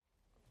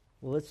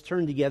Well, let's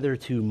turn together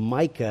to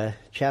Micah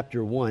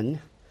chapter 1.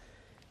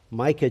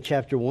 Micah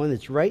chapter 1,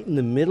 it's right in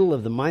the middle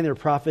of the minor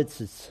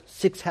prophets. It's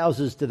 6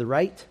 houses to the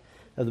right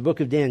of the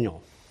book of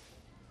Daniel.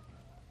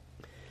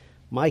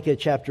 Micah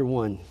chapter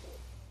 1.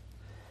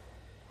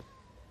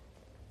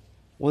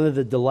 One of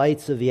the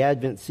delights of the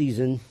Advent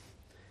season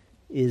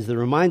is the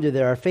reminder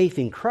that our faith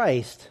in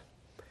Christ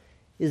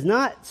is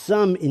not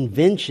some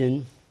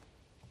invention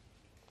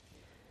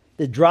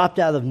that dropped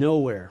out of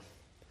nowhere,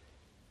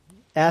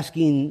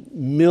 asking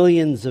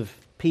millions of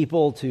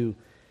people to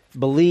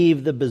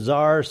believe the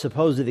bizarre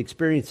supposed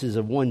experiences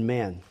of one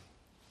man.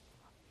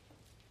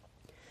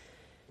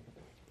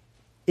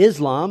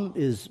 Islam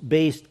is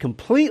based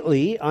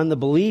completely on the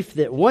belief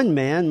that one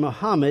man,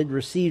 Muhammad,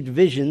 received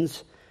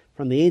visions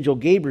from the angel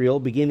Gabriel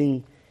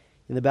beginning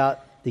in about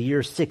the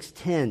year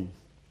 610.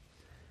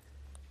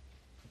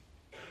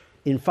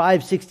 In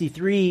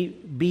 563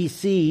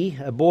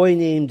 BC, a boy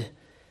named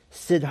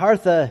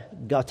Siddhartha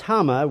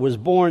Gautama was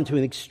born to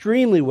an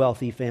extremely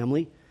wealthy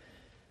family.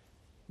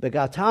 But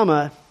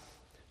Gautama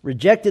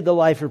rejected the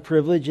life of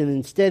privilege, and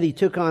instead he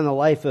took on a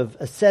life of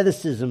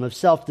asceticism, of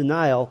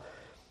self-denial.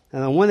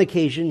 And on one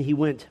occasion, he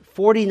went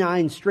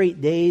 49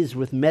 straight days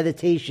with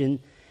meditation,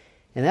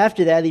 and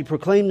after that he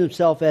proclaimed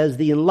himself as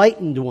the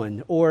Enlightened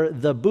One, or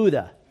the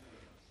Buddha.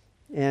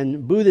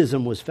 And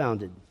Buddhism was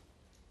founded.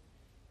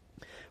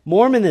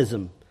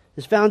 Mormonism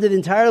is founded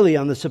entirely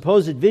on the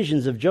supposed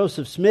visions of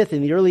Joseph Smith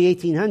in the early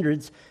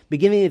 1800s,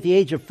 beginning at the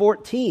age of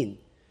 14.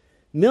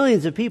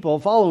 Millions of people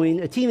following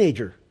a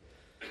teenager.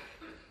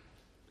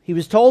 He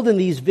was told in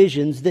these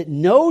visions that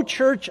no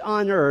church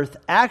on earth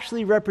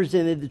actually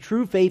represented the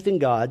true faith in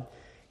God,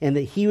 and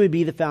that he would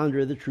be the founder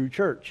of the true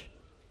church.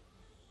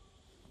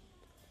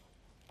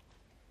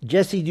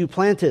 Jesse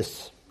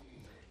Duplantis,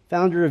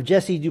 founder of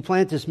Jesse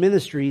Duplantis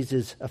Ministries,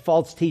 is a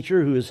false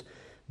teacher who has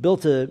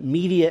built a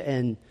media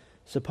and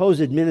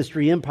supposed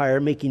ministry empire,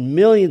 making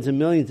millions and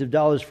millions of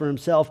dollars for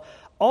himself,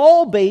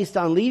 all based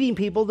on leading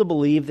people to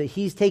believe that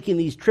he's taking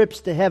these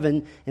trips to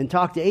heaven and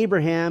talked to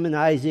Abraham and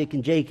Isaac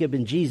and Jacob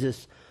and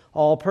Jesus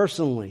all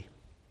personally.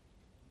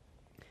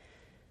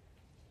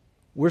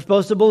 We're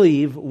supposed to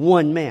believe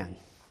one man.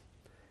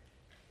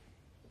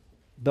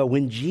 But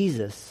when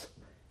Jesus,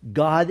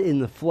 God in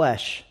the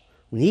flesh,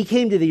 when he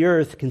came to the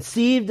earth,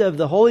 conceived of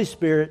the Holy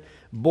Spirit,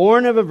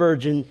 born of a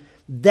virgin,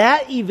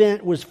 that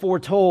event was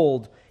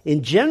foretold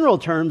in general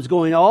terms,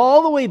 going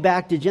all the way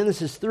back to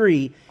Genesis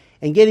 3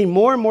 and getting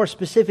more and more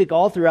specific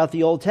all throughout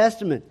the Old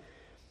Testament.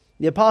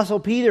 The Apostle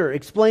Peter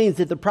explains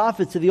that the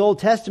prophets of the Old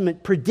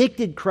Testament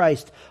predicted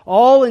Christ,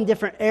 all in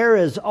different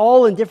eras,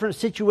 all in different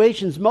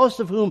situations,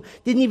 most of whom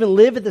didn't even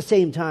live at the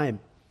same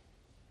time.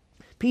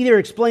 Peter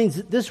explains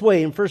it this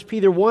way in 1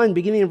 Peter 1,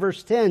 beginning in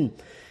verse 10.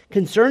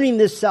 Concerning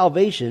this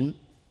salvation,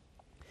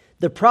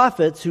 the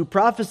prophets who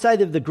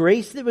prophesied of the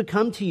grace that would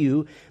come to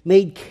you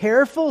made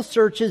careful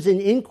searches and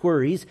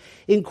inquiries,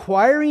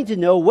 inquiring to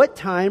know what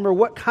time or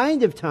what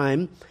kind of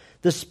time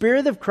the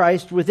Spirit of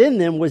Christ within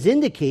them was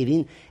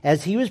indicating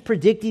as he was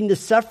predicting the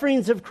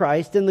sufferings of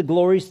Christ and the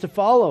glories to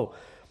follow.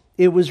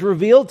 It was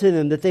revealed to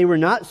them that they were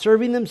not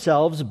serving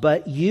themselves,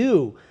 but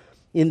you,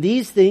 in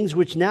these things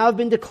which now have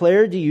been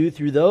declared to you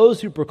through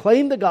those who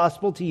proclaim the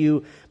gospel to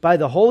you by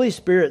the Holy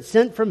Spirit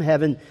sent from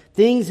heaven,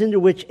 things into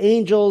which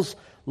angels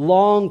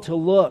long to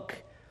look.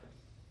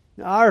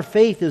 Our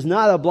faith is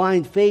not a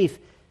blind faith.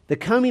 The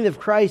coming of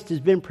Christ has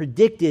been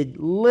predicted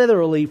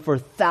literally for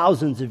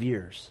thousands of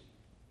years.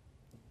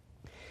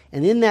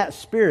 And in that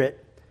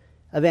spirit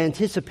of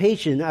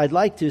anticipation, I'd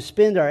like to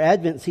spend our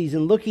Advent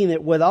season looking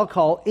at what I'll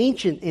call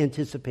ancient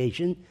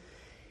anticipation.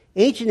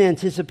 Ancient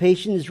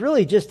anticipation is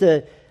really just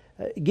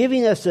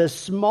giving us a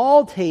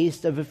small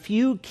taste of a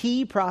few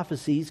key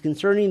prophecies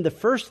concerning the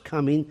first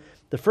coming,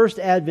 the first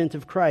advent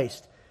of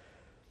Christ.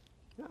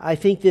 I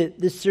think that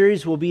this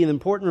series will be an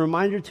important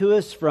reminder to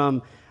us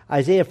from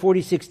Isaiah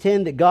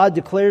 46:10 that God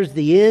declares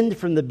the end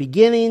from the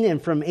beginning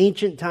and from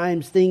ancient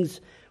times,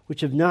 things which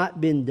have not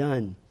been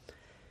done.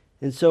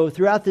 And so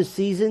throughout this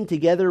season,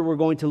 together we're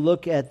going to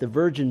look at the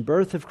virgin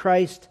birth of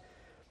Christ.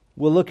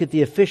 We'll look at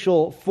the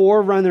official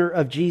forerunner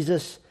of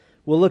Jesus.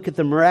 We'll look at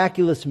the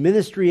miraculous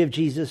ministry of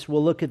Jesus.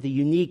 We'll look at the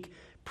unique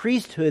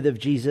priesthood of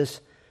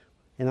Jesus.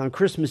 And on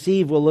Christmas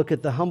Eve, we'll look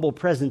at the humble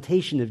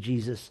presentation of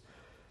Jesus.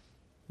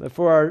 But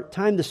for our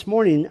time this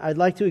morning, I'd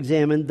like to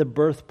examine the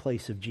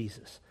birthplace of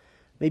Jesus.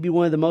 Maybe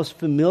one of the most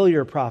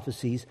familiar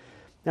prophecies.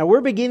 Now,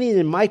 we're beginning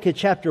in Micah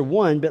chapter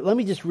 1, but let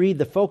me just read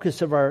the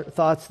focus of our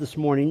thoughts this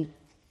morning.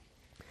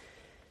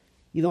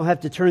 You don't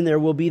have to turn there.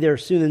 We'll be there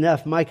soon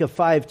enough. Micah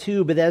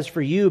 5:2, but as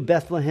for you,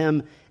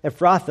 Bethlehem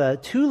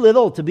Ephrathah, too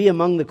little to be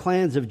among the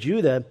clans of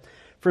Judah,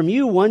 from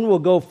you one will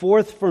go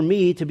forth for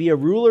me to be a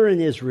ruler in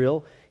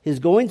Israel. His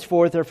goings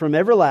forth are from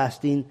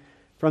everlasting,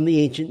 from the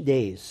ancient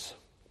days.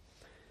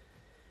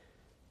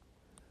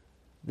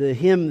 The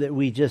hymn that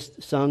we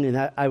just sung, and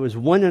I was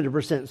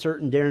 100%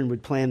 certain Darren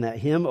would plan that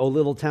hymn, O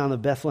Little Town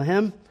of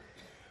Bethlehem.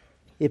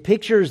 It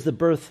pictures the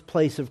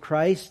birthplace of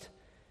Christ.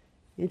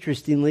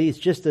 Interestingly,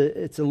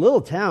 it's a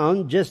little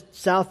town just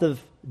south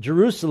of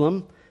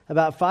Jerusalem,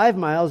 about 5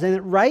 miles, and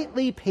it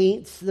rightly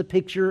paints the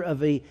picture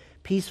of a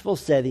peaceful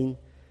setting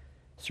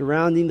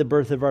surrounding the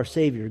birth of our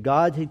Savior.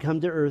 God had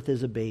come to earth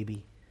as a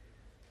baby.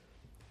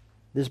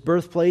 This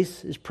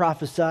birthplace is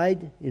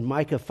prophesied in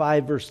Micah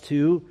 5 verse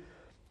 2,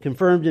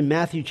 confirmed in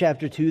Matthew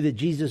chapter 2 that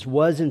Jesus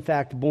was in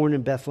fact born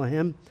in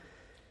Bethlehem.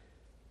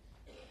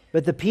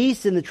 But the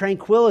peace and the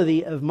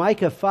tranquility of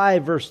Micah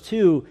 5 verse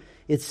 2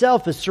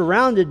 itself is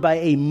surrounded by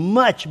a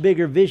much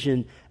bigger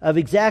vision of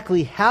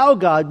exactly how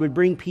God would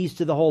bring peace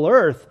to the whole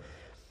earth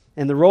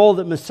and the role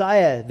that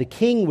Messiah, the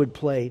King, would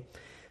play.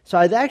 So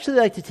I'd actually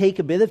like to take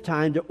a bit of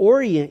time to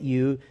orient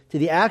you to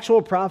the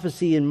actual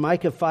prophecy in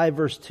Micah 5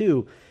 verse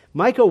 2.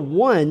 Micah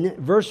 1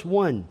 verse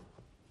 1.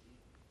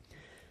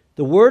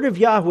 The word of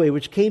Yahweh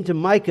which came to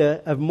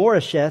Micah of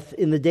Moresheth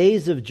in the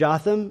days of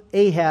Jotham,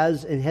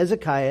 Ahaz, and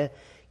Hezekiah,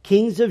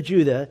 kings of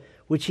Judah,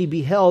 which he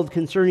beheld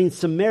concerning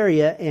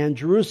Samaria and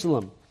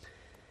Jerusalem.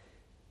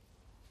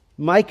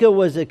 Micah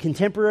was a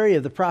contemporary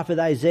of the prophet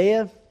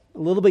Isaiah, a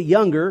little bit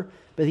younger,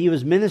 but he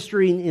was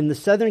ministering in the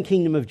southern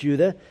kingdom of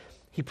Judah.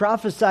 He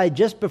prophesied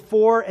just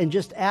before and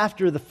just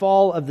after the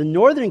fall of the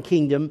northern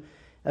kingdom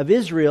of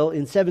Israel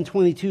in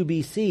 722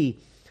 BC.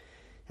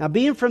 Now,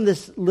 being from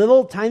this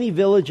little tiny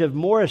village of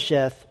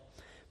Moresheth,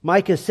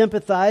 Micah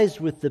sympathized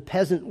with the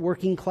peasant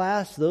working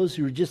class, those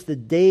who were just the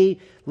day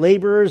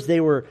laborers.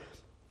 They were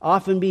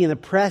often being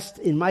oppressed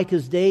in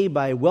Micah's day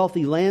by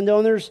wealthy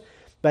landowners,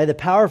 by the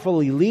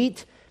powerful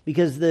elite,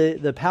 because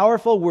the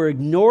powerful were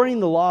ignoring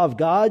the law of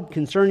God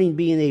concerning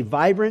being a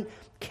vibrant,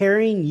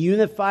 caring,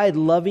 unified,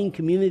 loving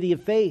community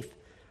of faith.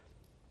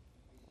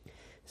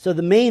 So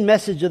the main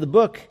message of the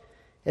book,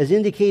 as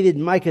indicated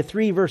in Micah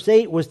 3 verse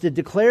 8, was to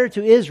declare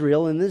to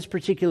Israel, in this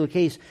particular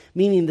case,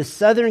 meaning the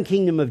southern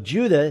kingdom of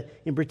Judah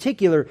in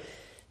particular,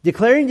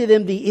 declaring to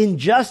them the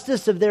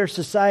injustice of their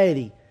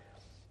society.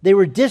 They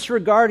were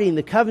disregarding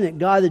the covenant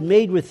God had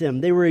made with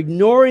them. They were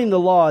ignoring the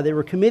law. They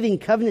were committing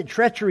covenant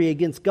treachery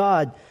against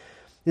God.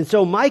 And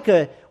so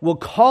Micah will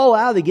call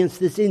out against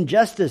this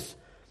injustice,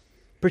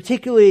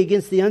 particularly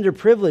against the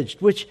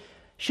underprivileged, which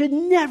should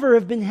never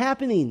have been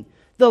happening.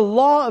 The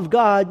law of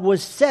God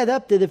was set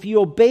up that if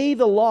you obey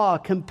the law,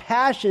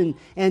 compassion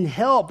and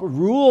help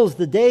rules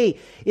the day.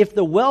 If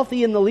the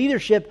wealthy and the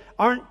leadership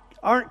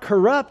aren't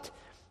corrupt,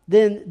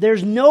 then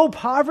there's no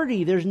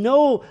poverty, there's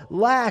no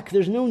lack,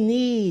 there's no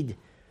need.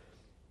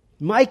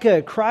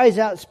 Micah cries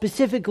out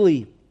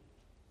specifically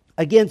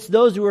against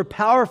those who are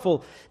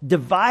powerful,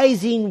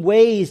 devising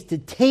ways to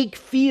take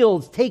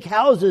fields, take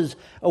houses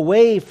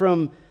away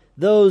from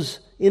those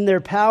in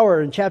their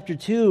power. In chapter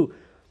 2,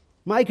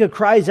 Micah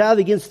cries out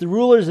against the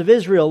rulers of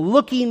Israel,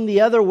 looking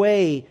the other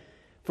way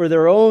for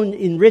their own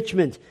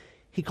enrichment.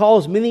 He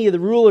calls many of the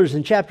rulers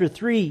in chapter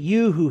 3,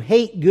 you who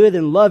hate good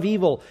and love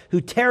evil,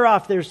 who tear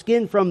off their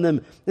skin from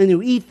them, and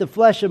who eat the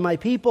flesh of my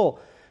people.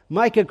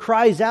 Micah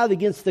cries out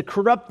against the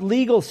corrupt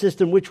legal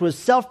system, which was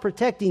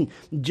self-protecting,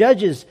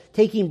 judges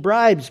taking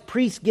bribes,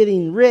 priests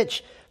getting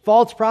rich,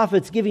 false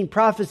prophets giving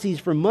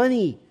prophecies for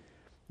money.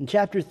 In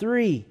chapter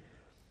 3,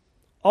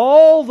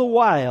 all the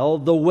while,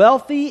 the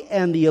wealthy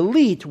and the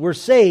elite were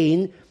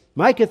saying,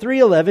 Micah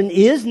 3:11,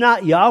 is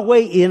not Yahweh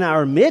in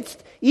our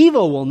midst?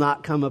 Evil will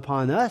not come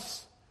upon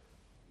us.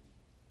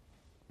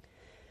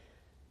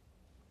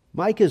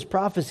 Micah's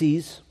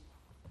prophecies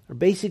are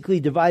basically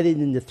divided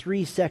into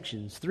 3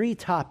 sections, 3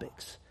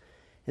 topics.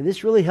 And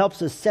this really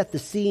helps us set the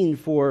scene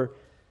for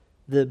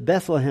the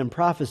Bethlehem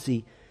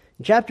prophecy.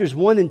 In chapters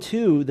 1 and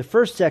 2, the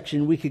first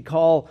section we could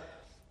call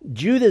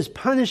Judah's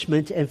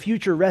punishment and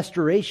future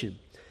restoration.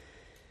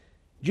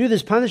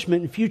 Judah's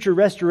punishment and future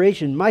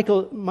restoration.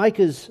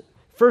 Micah's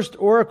first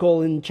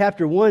oracle in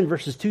chapter 1,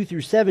 verses 2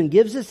 through 7,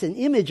 gives us an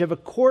image of a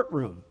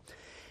courtroom.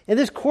 And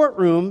this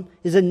courtroom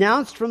is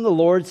announced from the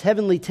Lord's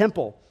heavenly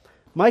temple.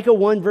 Micah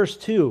 1, verse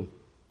 2.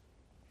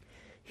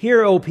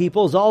 Hear, O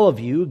peoples, all of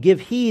you, give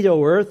heed,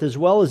 O earth, as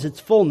well as its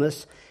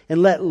fullness,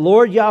 and let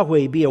Lord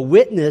Yahweh be a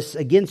witness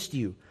against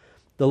you,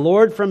 the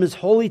Lord from his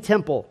holy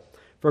temple.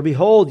 For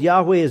behold,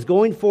 Yahweh is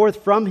going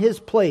forth from his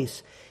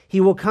place.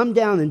 He will come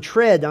down and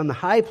tread on the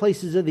high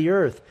places of the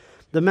earth.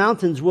 The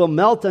mountains will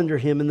melt under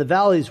him, and the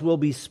valleys will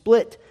be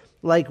split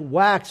like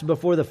wax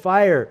before the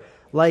fire,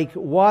 like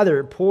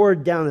water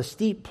poured down a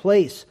steep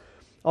place.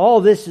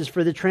 All this is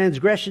for the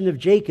transgression of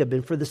Jacob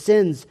and for the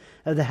sins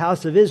of the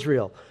house of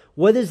Israel.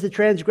 What is the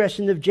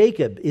transgression of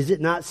Jacob? Is it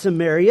not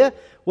Samaria?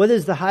 What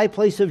is the high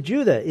place of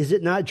Judah? Is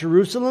it not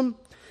Jerusalem?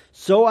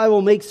 So I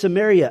will make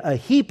Samaria a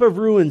heap of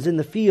ruins in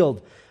the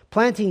field,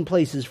 planting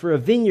places for a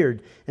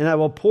vineyard, and I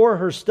will pour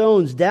her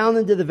stones down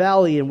into the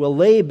valley and will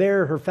lay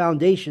bare her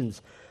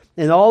foundations.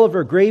 And all of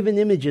her graven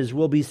images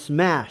will be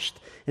smashed,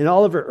 and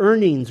all of her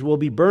earnings will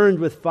be burned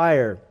with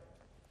fire.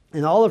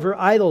 And all of her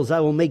idols I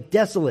will make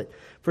desolate,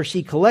 for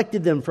she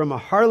collected them from a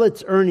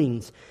harlot's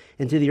earnings,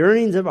 and to the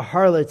earnings of a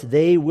harlot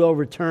they will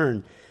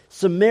return.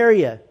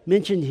 Samaria,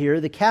 mentioned here,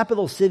 the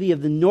capital city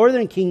of the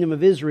northern kingdom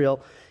of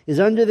Israel,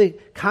 is under the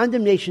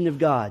condemnation of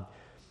God.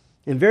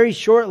 And very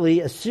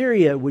shortly,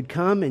 Assyria would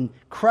come and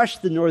crush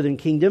the northern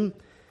kingdom.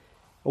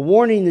 A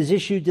warning is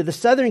issued to the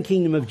southern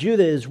kingdom of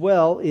Judah as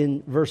well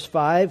in verse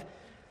 5.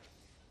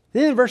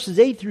 Then in verses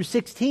 8 through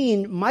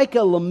 16,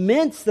 Micah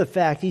laments the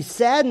fact, he's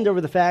saddened over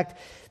the fact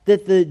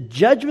that the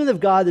judgment of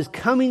God is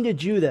coming to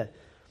Judah.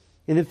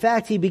 And in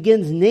fact, he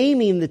begins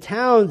naming the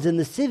towns and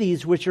the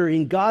cities which are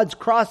in God's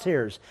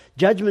crosshairs.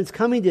 Judgment's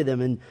coming to them.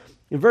 And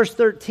in verse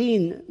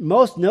 13,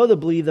 most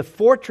notably, the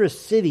fortress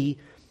city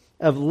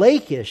of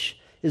Lachish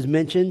is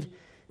mentioned.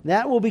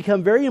 That will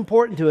become very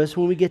important to us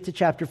when we get to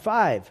chapter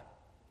 5.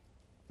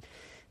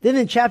 Then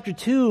in chapter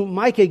 2,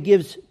 Micah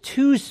gives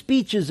two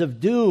speeches of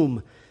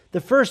doom.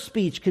 The first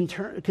speech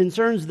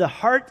concerns the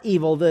heart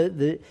evil,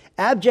 the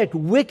abject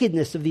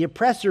wickedness of the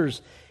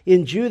oppressors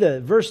in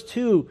Judah.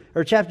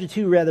 Chapter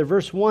 2,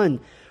 verse 1.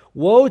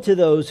 Woe to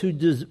those who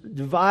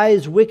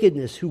devise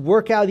wickedness, who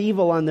work out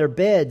evil on their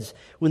beds.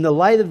 When the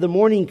light of the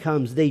morning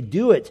comes, they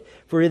do it,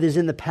 for it is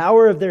in the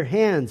power of their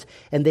hands.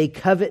 And they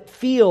covet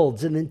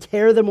fields and then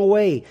tear them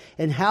away,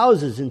 and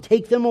houses and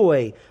take them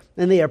away.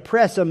 And they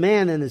oppress a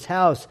man in his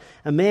house,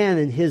 a man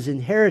in his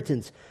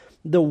inheritance.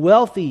 The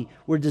wealthy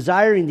were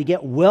desiring to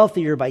get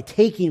wealthier by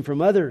taking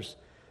from others.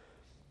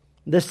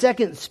 The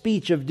second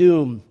speech of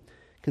doom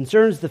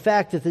concerns the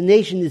fact that the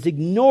nation is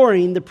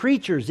ignoring the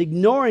preachers,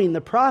 ignoring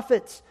the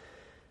prophets.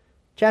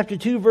 Chapter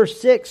 2,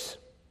 verse 6.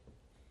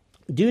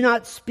 Do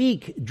not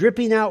speak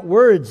dripping out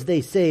words,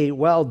 they say,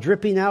 while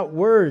dripping out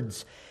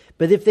words.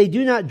 But if they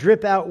do not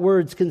drip out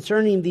words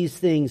concerning these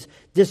things,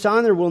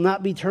 dishonor will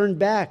not be turned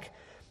back.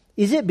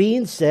 Is it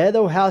being said,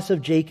 O house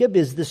of Jacob,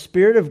 is the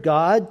Spirit of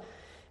God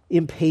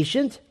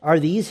impatient? Are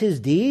these his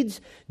deeds?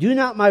 Do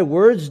not my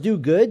words do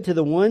good to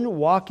the one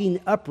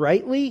walking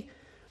uprightly?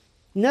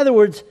 In other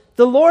words,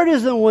 the Lord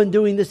is the one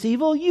doing this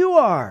evil. You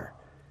are.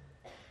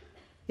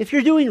 If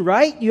you're doing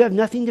right, you have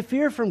nothing to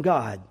fear from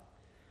God.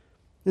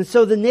 And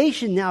so the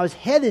nation now is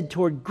headed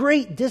toward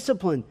great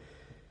discipline.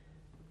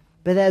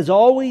 But as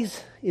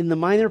always in the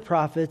minor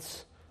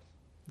prophets,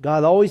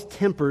 God always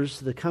tempers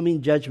the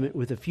coming judgment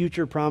with a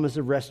future promise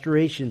of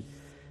restoration.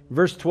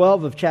 Verse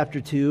 12 of chapter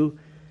 2,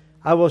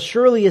 I will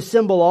surely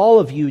assemble all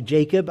of you,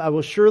 Jacob. I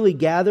will surely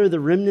gather the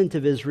remnant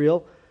of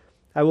Israel.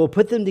 I will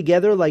put them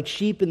together like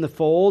sheep in the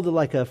fold,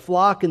 like a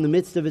flock in the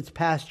midst of its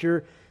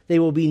pasture. They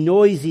will be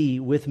noisy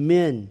with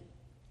men.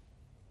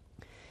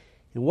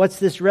 And what's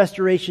this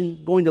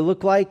restoration going to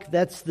look like?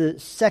 That's the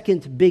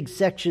second big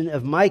section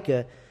of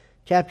Micah.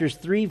 Chapters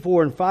 3,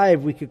 4, and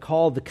 5 we could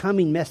call the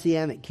coming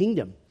Messianic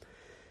kingdom.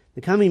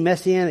 The coming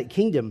Messianic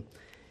kingdom.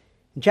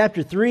 In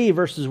chapter 3,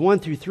 verses 1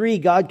 through 3,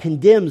 God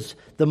condemns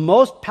the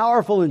most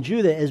powerful in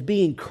Judah as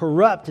being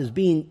corrupt, as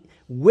being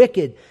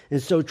wicked.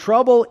 And so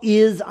trouble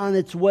is on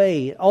its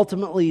way.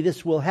 Ultimately,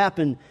 this will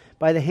happen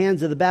by the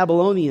hands of the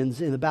Babylonians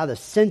in about a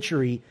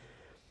century.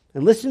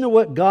 And listen to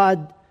what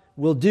God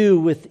will do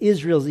with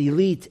Israel's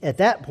elite at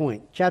that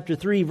point. Chapter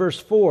 3, verse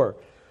 4.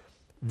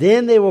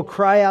 Then they will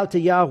cry out to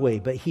Yahweh,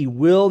 but he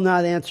will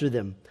not answer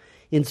them.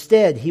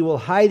 Instead, he will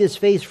hide his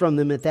face from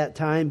them at that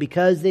time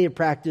because they have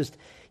practiced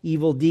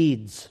evil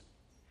deeds.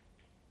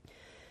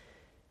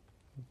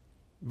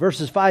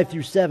 Verses 5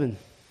 through 7.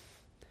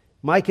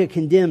 Micah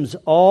condemns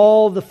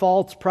all the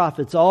false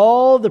prophets,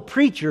 all the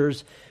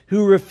preachers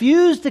who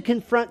refused to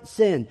confront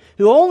sin,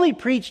 who only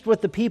preached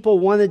what the people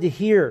wanted to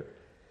hear,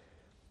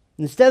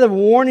 instead of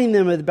warning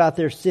them about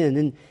their sin.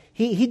 And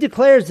he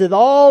declares that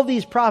all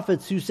these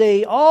prophets who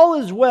say all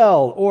is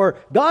well, or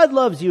God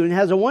loves you and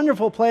has a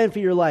wonderful plan for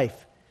your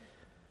life,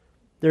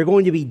 they're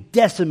going to be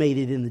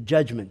decimated in the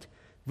judgment.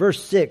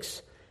 Verse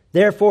 6,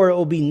 therefore it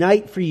will be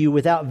night for you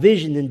without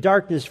vision, and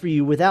darkness for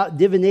you without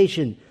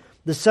divination.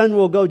 The sun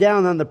will go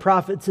down on the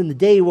prophets, and the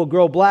day will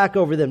grow black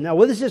over them. Now,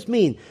 what does this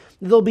mean?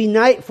 There'll be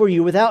night for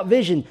you without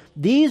vision.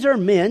 These are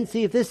men,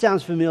 see if this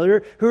sounds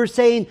familiar, who are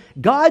saying,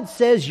 God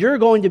says you're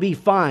going to be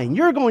fine.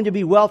 You're going to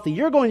be wealthy.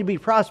 You're going to be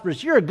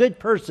prosperous. You're a good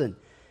person.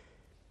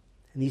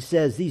 And he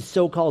says these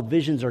so-called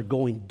visions are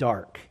going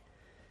dark.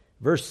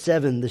 Verse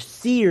 7, the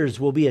seers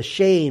will be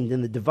ashamed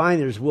and the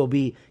diviners will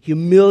be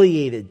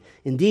humiliated.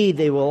 Indeed,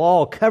 they will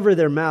all cover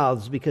their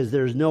mouths because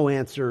there's no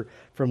answer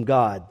from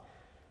God.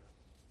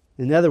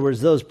 In other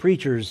words, those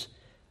preachers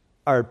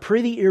are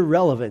pretty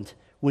irrelevant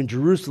when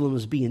Jerusalem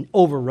is being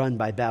overrun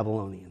by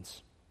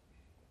Babylonians.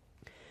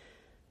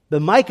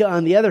 But Micah,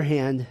 on the other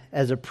hand,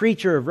 as a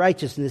preacher of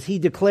righteousness, he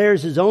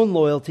declares his own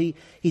loyalty,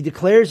 he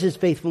declares his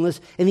faithfulness,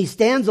 and he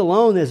stands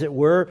alone, as it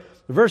were.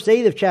 Verse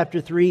 8 of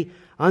chapter 3,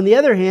 on the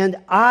other hand,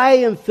 I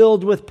am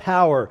filled with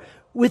power,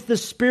 with the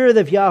Spirit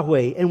of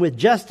Yahweh, and with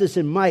justice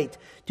and might,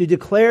 to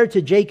declare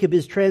to Jacob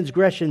his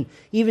transgression,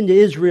 even to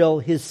Israel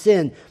his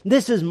sin.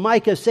 This is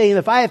Micah saying,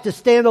 if I have to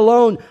stand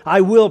alone,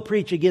 I will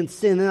preach against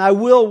sin, and I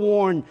will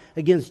warn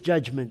against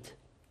judgment.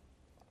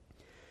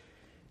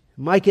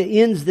 Micah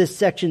ends this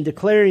section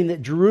declaring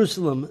that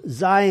Jerusalem,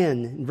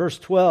 Zion, in verse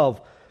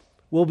 12,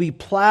 will be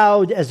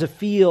plowed as a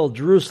field.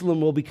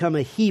 Jerusalem will become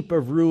a heap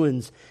of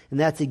ruins. And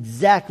that's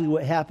exactly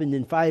what happened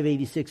in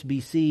 586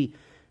 BC,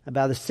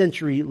 about a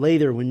century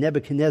later, when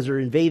Nebuchadnezzar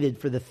invaded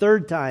for the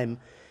third time,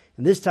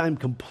 and this time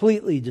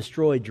completely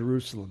destroyed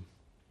Jerusalem.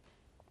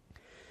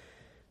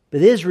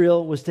 But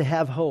Israel was to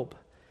have hope.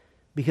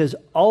 Because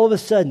all of a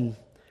sudden,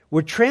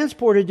 we're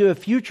transported to a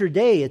future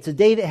day. It's a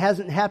day that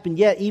hasn't happened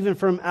yet, even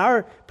from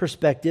our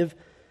perspective.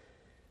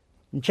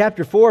 In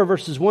chapter 4,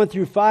 verses 1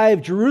 through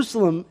 5,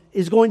 Jerusalem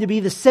is going to be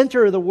the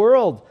center of the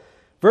world.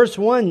 Verse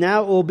 1,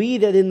 now it will be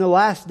that in the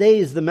last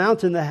days the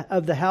mountain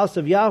of the house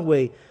of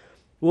Yahweh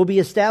will be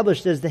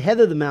established as the head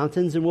of the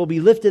mountains and will be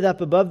lifted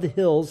up above the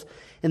hills,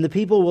 and the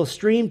people will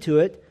stream to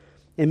it.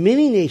 And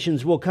many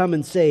nations will come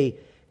and say,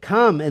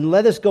 come and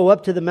let us go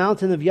up to the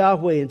mountain of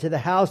Yahweh and to the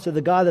house of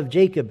the God of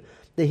Jacob,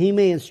 that he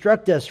may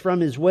instruct us from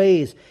his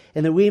ways,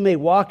 and that we may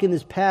walk in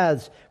his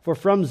paths. For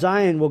from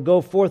Zion will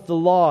go forth the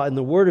law and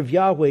the word of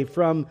Yahweh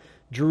from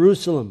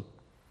Jerusalem.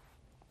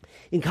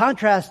 In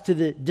contrast to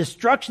the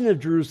destruction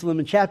of Jerusalem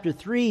in chapter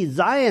 3,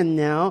 Zion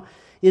now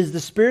is the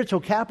spiritual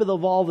capital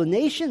of all the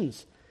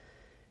nations.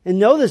 And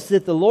notice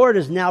that the Lord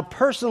is now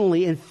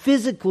personally and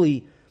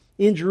physically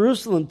in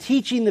Jerusalem,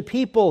 teaching the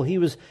people. He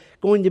was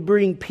going to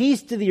bring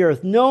peace to the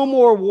earth. No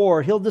more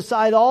war. He'll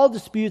decide all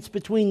disputes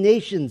between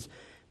nations.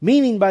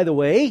 Meaning, by the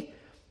way,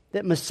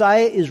 that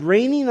Messiah is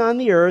reigning on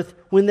the earth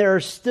when there are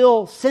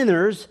still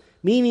sinners,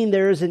 meaning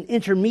there is an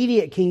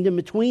intermediate kingdom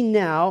between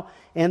now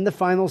and the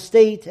final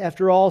state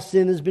after all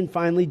sin has been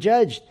finally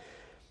judged.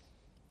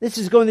 This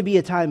is going to be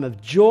a time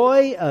of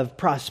joy, of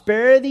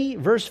prosperity.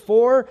 Verse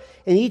 4,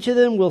 and each of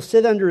them will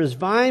sit under his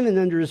vine and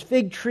under his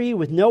fig tree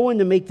with no one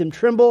to make them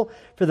tremble,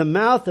 for the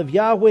mouth of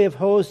Yahweh of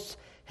hosts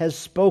has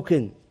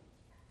spoken.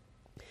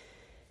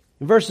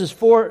 In verses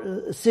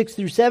 6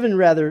 through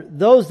 7,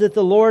 those that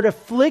the Lord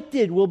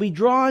afflicted will be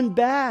drawn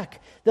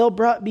back. They'll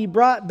be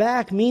brought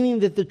back, meaning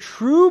that the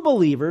true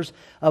believers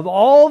of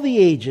all the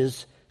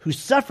ages who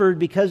suffered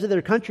because of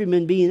their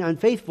countrymen being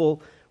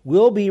unfaithful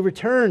will be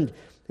returned.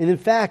 And in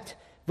fact,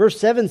 verse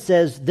 7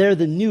 says, they're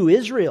the new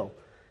Israel.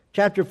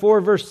 Chapter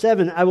 4, verse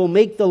 7, I will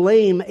make the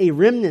lame a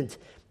remnant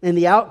and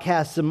the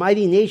outcasts a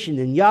mighty nation,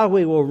 and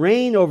Yahweh will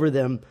reign over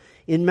them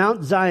in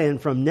Mount Zion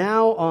from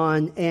now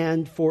on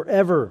and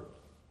forever.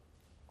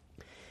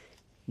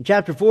 In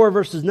chapter 4,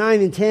 verses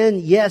 9 and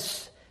 10,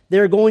 yes,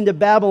 they're going to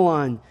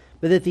Babylon.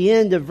 But at the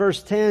end of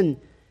verse 10,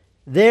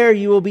 there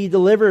you will be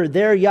delivered.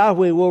 There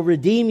Yahweh will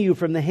redeem you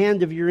from the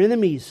hand of your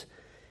enemies.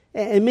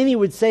 And many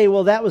would say,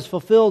 well, that was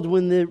fulfilled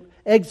when the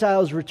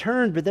exiles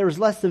returned, but there was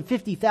less than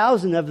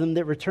 50,000 of them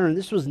that returned.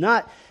 This was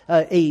not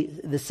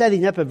the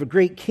setting up of a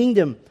great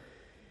kingdom.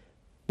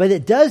 But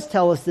it does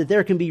tell us that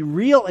there can be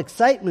real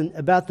excitement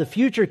about the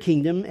future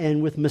kingdom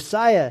and with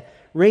Messiah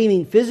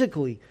reigning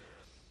physically.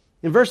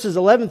 In verses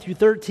 11 through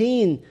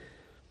 13,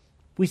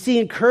 we see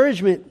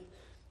encouragement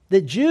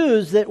that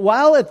Jews, that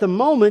while at the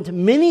moment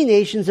many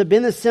nations have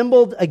been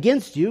assembled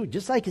against you,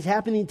 just like is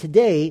happening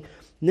today,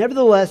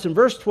 nevertheless, in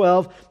verse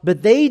 12,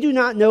 but they do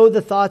not know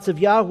the thoughts of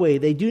Yahweh.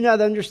 They do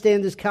not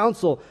understand his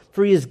counsel,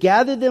 for he has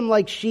gathered them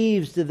like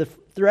sheaves to the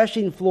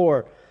threshing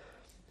floor.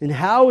 And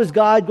how is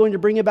God going to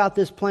bring about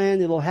this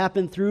plan? It'll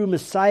happen through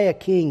Messiah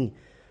King.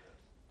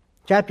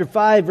 Chapter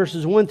 5,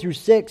 verses 1 through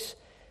 6,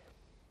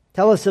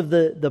 tell us of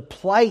the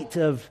plight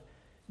of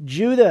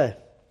Judah.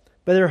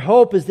 But their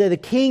hope is that a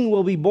king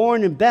will be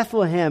born in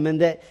Bethlehem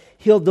and that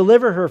he'll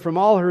deliver her from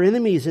all her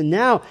enemies. And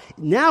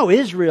now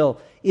Israel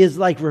is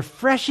like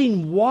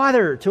refreshing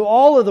water to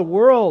all of the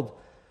world.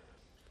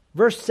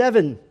 Verse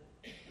 7,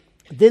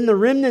 then the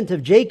remnant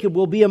of Jacob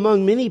will be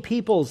among many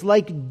peoples,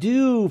 like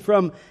dew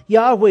from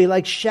Yahweh,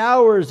 like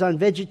showers on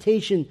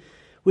vegetation,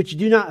 which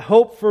do not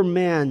hope for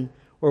man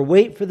or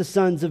wait for the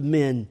sons of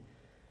men.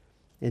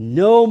 And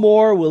no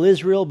more will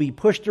Israel be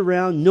pushed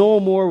around. No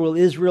more will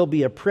Israel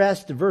be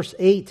oppressed. Verse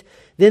 8,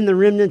 then the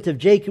remnant of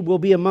Jacob will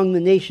be among the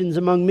nations,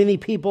 among many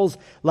peoples,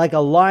 like a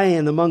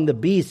lion among the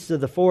beasts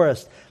of the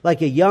forest,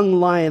 like a young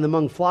lion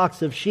among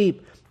flocks of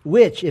sheep,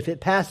 which, if it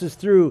passes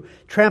through,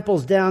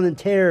 tramples down and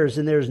tears,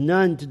 and there's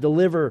none to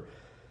deliver.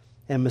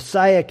 And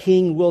Messiah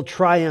King will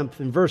triumph.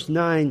 In verse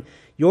 9,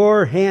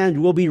 your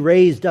hand will be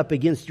raised up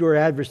against your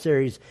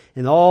adversaries,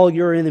 and all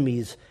your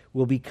enemies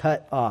will be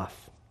cut off.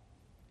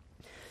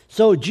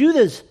 So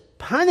Judah's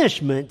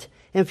punishment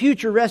and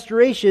future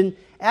restoration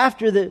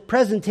after the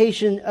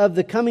presentation of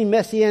the coming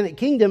Messianic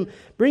kingdom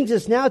brings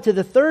us now to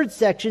the third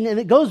section, and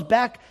it goes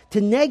back to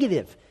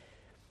negative.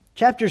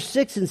 Chapters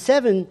 6 and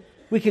 7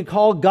 we could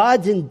call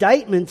God's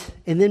indictment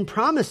and then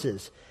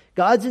promises.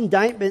 God's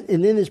indictment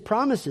and then his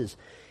promises.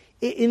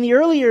 In the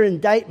earlier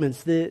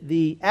indictments,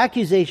 the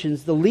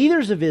accusations, the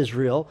leaders of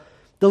Israel,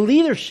 the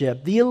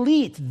leadership, the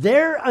elite,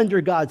 they're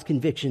under God's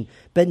conviction.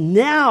 But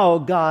now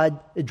God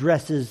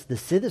addresses the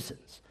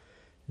citizens.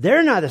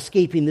 They're not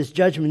escaping this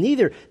judgment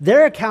either.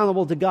 They're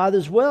accountable to God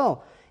as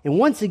well. And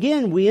once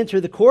again, we enter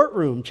the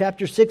courtroom.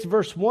 Chapter 6,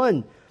 verse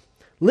 1.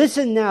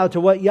 Listen now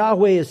to what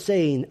Yahweh is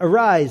saying.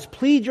 Arise,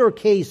 plead your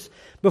case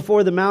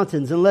before the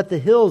mountains, and let the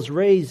hills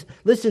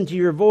listen to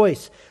your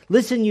voice.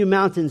 Listen, you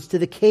mountains, to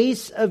the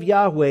case of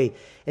Yahweh,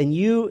 and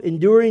you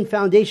enduring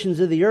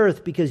foundations of the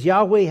earth, because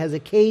Yahweh has a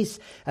case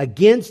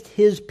against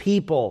his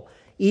people.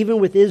 Even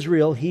with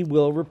Israel, he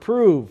will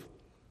reprove.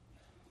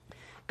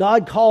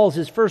 God calls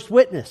his first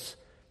witness.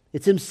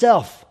 It's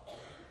himself.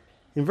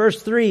 In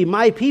verse 3,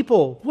 my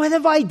people, what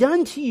have I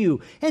done to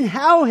you? And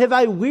how have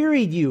I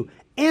wearied you?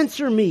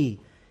 Answer me.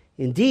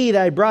 Indeed,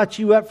 I brought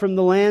you up from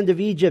the land of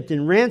Egypt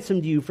and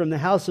ransomed you from the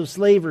house of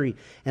slavery.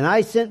 And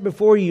I sent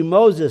before you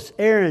Moses,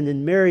 Aaron,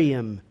 and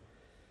Miriam.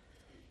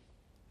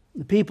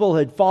 The people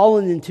had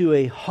fallen into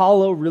a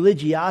hollow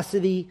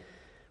religiosity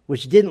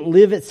which didn't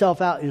live itself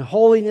out in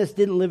holiness,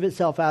 didn't live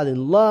itself out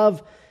in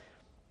love.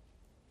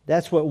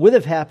 That's what would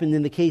have happened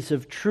in the case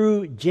of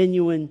true,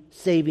 genuine,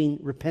 saving,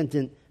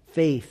 repentant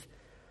faith.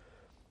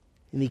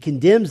 And he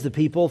condemns the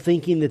people,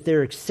 thinking that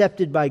they're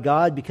accepted by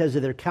God because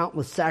of their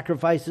countless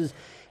sacrifices.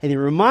 And he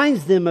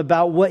reminds them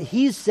about what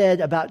he said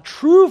about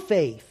true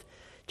faith.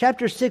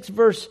 Chapter 6,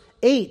 verse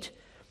 8.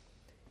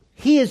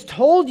 He has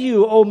told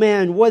you, O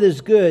man, what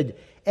is good.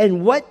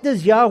 And what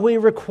does Yahweh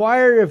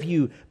require of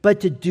you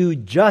but to do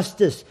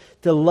justice,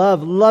 to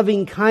love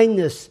loving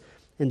kindness,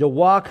 and to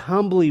walk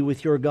humbly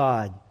with your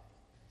God?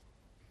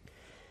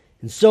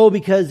 And so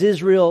because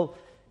Israel,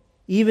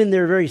 even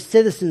their very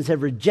citizens,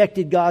 have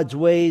rejected God's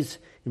ways,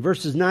 in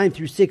verses 9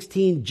 through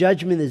 16,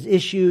 judgment is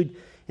issued,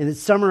 and it's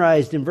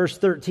summarized in verse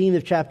 13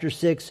 of chapter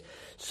 6.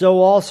 So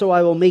also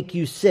I will make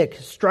you sick,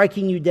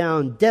 striking you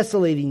down,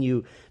 desolating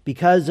you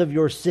because of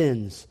your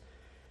sins.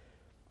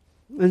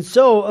 And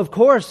so, of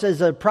course,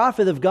 as a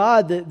prophet of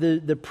God,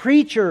 the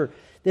preacher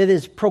that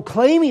is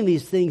proclaiming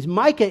these things,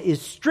 Micah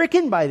is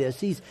stricken by this.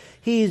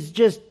 He's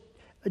just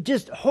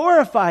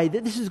horrified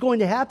that this is going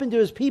to happen to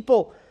his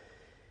people.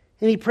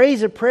 And he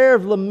prays a prayer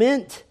of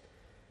lament.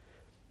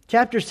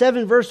 Chapter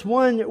 7, verse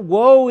 1,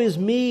 woe is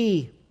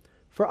me,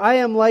 for I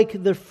am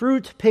like the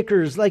fruit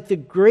pickers, like the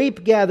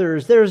grape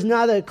gatherers. There is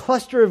not a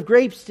cluster of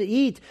grapes to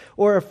eat,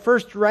 or a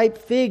first ripe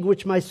fig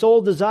which my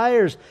soul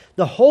desires.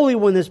 The Holy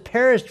One has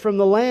perished from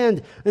the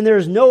land, and there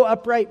is no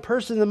upright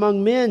person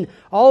among men.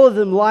 All of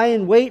them lie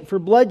in wait for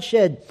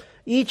bloodshed.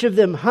 Each of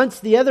them hunts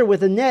the other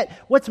with a net.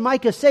 What's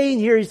Micah saying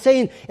here? He's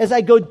saying, as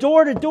I go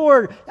door to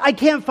door, I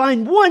can't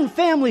find one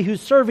family who's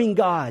serving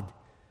God.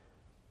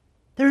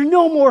 There are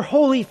no more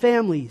holy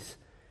families.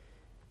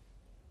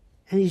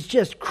 And he's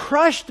just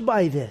crushed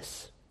by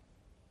this.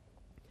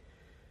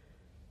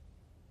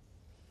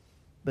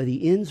 But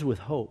he ends with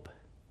hope.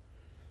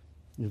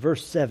 In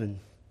verse 7,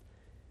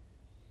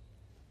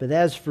 but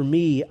as for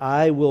me,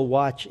 I will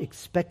watch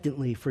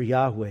expectantly for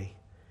Yahweh.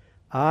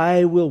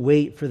 I will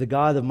wait for the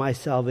God of my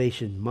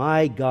salvation.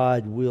 My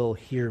God will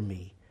hear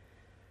me.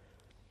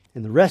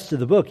 And the rest of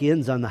the book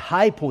ends on the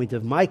high point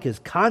of Micah's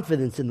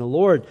confidence in the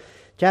Lord.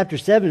 Chapter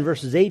 7,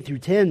 verses 8 through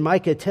 10,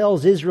 Micah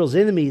tells Israel's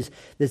enemies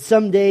that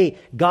someday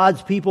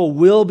God's people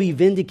will be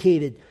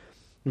vindicated.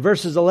 In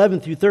verses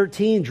 11 through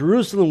 13,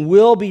 Jerusalem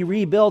will be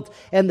rebuilt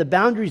and the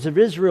boundaries of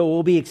Israel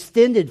will be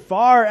extended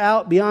far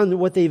out beyond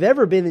what they've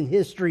ever been in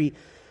history.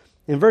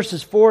 In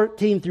verses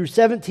 14 through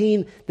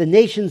 17, the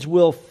nations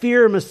will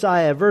fear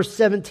Messiah. Verse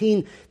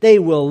 17, they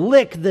will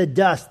lick the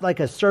dust like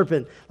a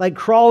serpent, like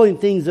crawling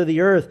things of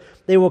the earth.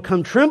 They will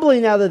come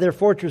trembling out of their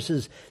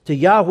fortresses to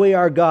Yahweh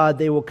our God.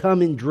 They will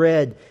come in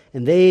dread,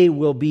 and they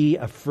will be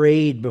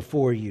afraid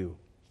before you.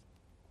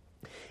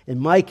 And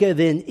Micah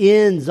then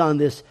ends on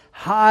this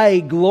high,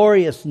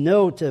 glorious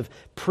note of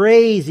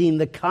praising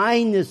the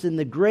kindness and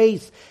the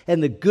grace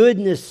and the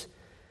goodness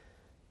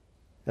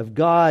of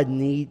God.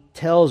 And he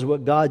tells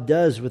what God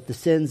does with the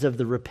sins of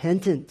the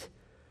repentant.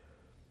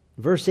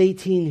 Verse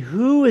 18,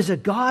 who is a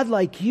God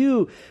like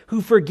you,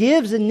 who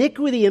forgives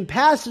iniquity and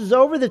passes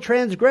over the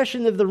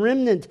transgression of the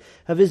remnant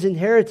of his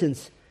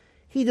inheritance?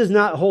 He does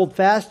not hold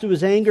fast to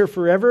his anger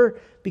forever,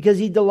 because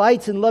he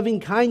delights in loving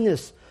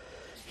kindness.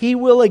 He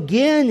will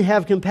again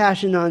have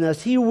compassion on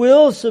us. He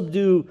will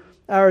subdue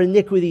our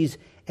iniquities,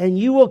 and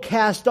you will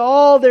cast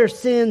all their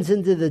sins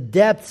into the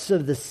depths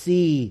of the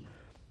sea.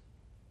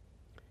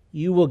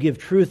 You will give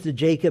truth to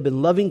Jacob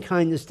and loving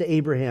kindness to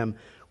Abraham,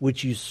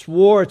 which you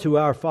swore to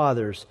our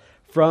fathers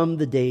from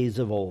the days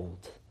of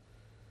old.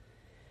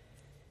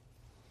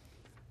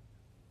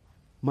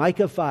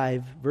 Micah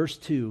 5, verse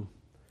 2,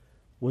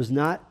 was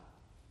not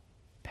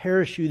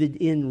parachuted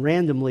in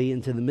randomly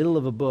into the middle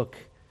of a book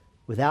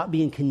without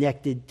being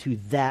connected to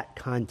that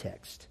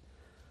context.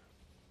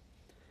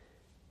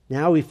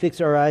 Now we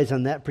fix our eyes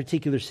on that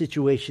particular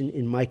situation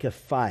in Micah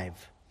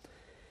 5.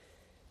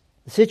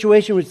 The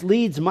situation which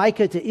leads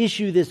Micah to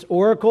issue this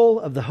oracle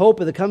of the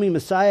hope of the coming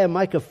Messiah,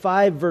 Micah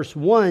 5, verse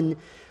 1,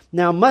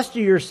 now muster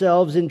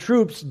yourselves in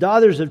troops,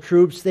 daughters of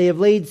troops. They have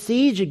laid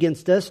siege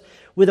against us.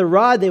 With a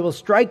rod they will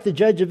strike the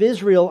judge of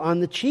Israel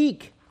on the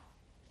cheek.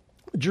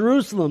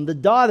 Jerusalem, the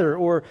daughter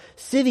or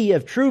city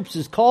of troops,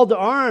 is called to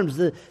arms.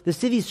 The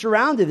city's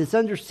surrounded. It's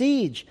under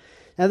siege.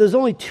 Now there's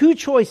only two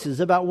choices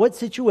about what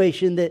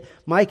situation that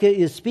Micah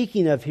is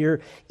speaking of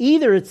here.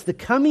 Either it's the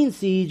coming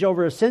siege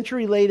over a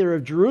century later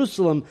of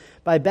Jerusalem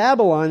by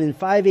Babylon in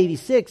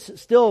 586,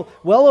 still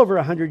well over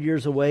 100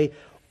 years away,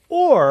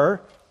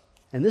 or,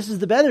 and this is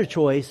the better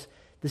choice,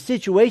 the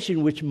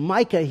situation which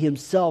Micah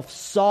himself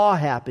saw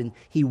happen.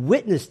 He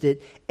witnessed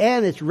it,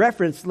 and it's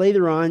referenced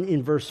later on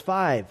in verse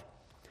 5.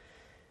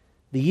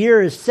 The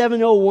year is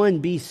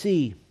 701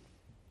 BC.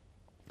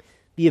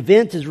 The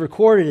event is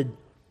recorded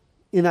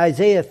in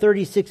Isaiah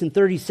 36 and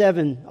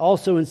 37,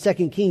 also in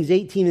 2 Kings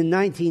 18 and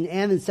 19,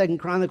 and in 2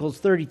 Chronicles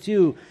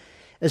 32,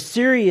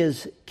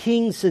 Assyria's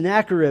king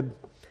Sennacherib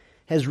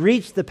has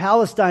reached the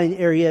Palestine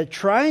area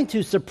trying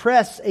to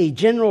suppress a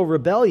general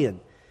rebellion.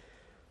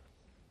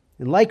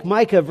 And like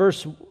Micah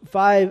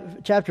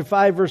chapter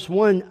 5, verse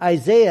 1,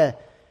 Isaiah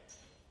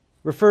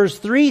refers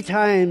 3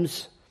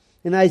 times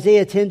in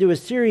Isaiah 10 to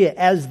Assyria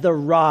as the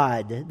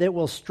rod that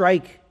will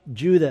strike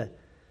Judah.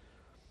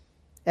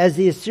 As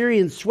the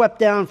Assyrians swept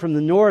down from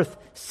the north,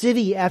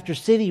 city after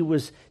city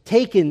was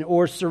taken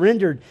or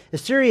surrendered.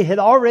 Assyria had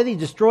already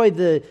destroyed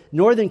the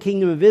northern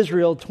kingdom of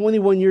Israel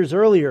 21 years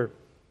earlier.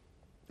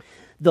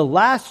 The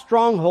last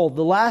stronghold,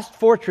 the last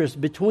fortress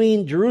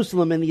between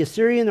Jerusalem and the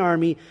Assyrian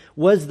army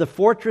was the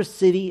fortress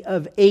city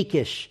of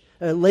Lachish,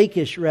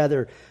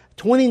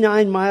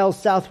 29 miles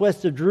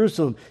southwest of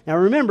Jerusalem. Now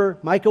remember,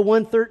 Micah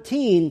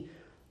 1:13,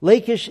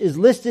 Lachish is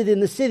listed in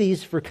the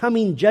cities for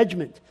coming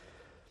judgment.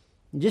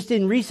 Just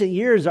in recent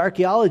years,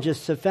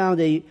 archaeologists have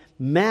found a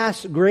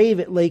mass grave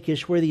at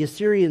Lachish where the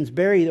Assyrians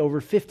buried over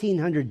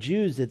 1,500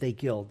 Jews that they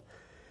killed.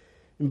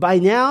 And by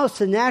now,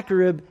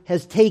 Sennacherib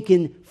has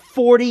taken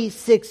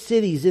 46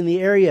 cities in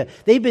the area.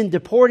 They've been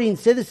deporting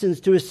citizens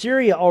to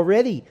Assyria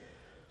already.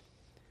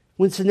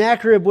 When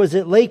Sennacherib was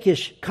at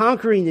Lachish,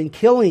 conquering and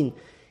killing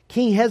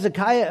King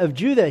Hezekiah of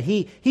Judah,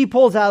 he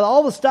pulls out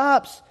all the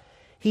stops.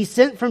 He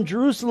sent from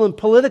Jerusalem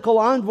political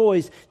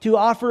envoys to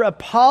offer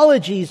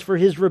apologies for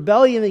his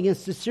rebellion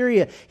against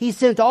Assyria. He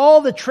sent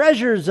all the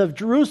treasures of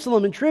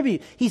Jerusalem in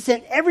tribute. He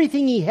sent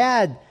everything he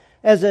had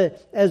as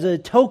a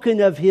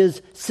token of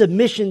his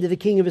submission to the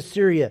king of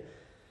Assyria.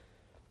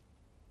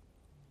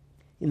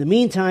 In the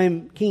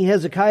meantime, King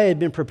Hezekiah had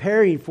been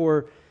preparing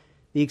for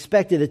the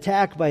expected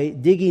attack by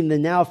digging the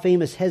now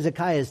famous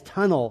Hezekiah's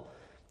tunnel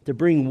to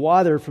bring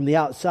water from the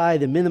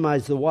outside and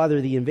minimize the water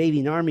the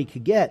invading army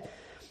could get.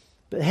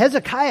 But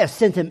Hezekiah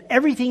sent him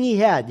everything he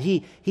had.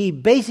 He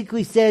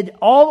basically said,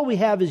 all that we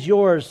have is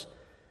yours.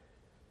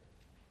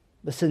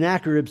 But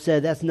Sennacherib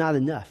said, that's not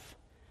enough.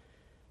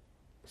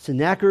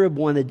 Sennacherib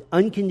wanted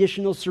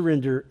unconditional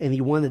surrender, and he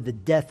wanted the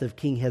death of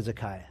King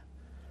Hezekiah.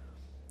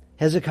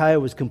 Hezekiah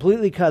was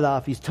completely cut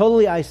off. He's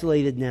totally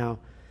isolated now.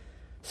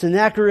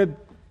 Sennacherib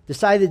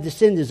decided to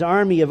send his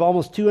army of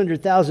almost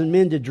 200,000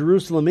 men to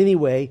Jerusalem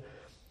anyway.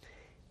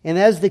 And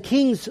as the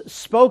king's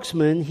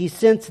spokesman, he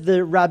sent the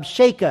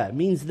Rabshakeh,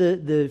 means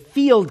the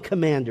field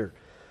commander.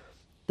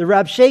 The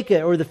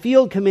Rabshakeh, or the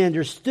field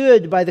commander,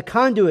 stood by the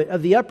conduit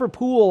of the upper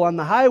pool on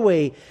the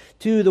highway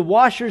to the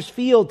washer's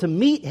field to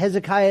meet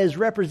Hezekiah's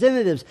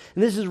representatives.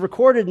 And this is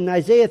recorded in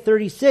Isaiah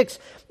 36.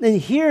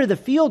 And here the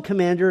field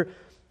commander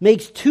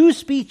makes 2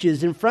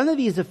 speeches in front of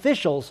these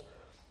officials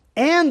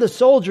and the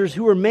soldiers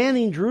who were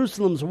manning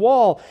Jerusalem's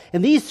wall.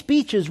 And these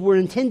speeches were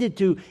intended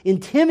to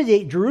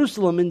intimidate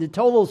Jerusalem into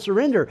total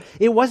surrender.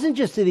 It wasn't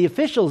just to the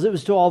officials, it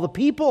was to all the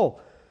people.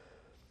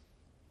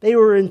 They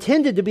were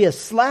intended to be a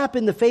slap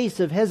in the face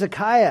of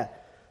Hezekiah,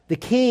 the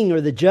king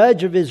or the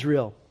judge of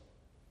Israel.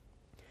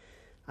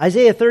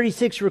 Isaiah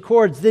 36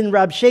 records, Then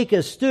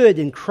Rabshakeh stood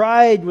and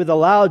cried with a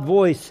loud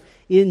voice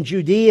in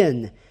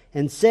Judean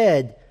and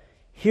said,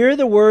 Hear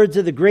the words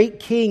of the great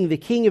king, the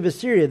king of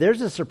Assyria.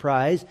 There's a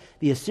surprise.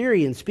 The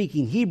Assyrians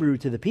speaking Hebrew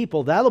to the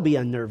people. That'll be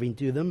unnerving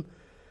to them.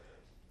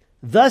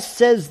 Thus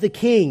says the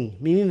king,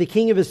 meaning the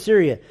king of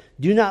Assyria,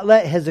 Do not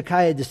let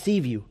Hezekiah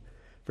deceive you,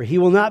 for he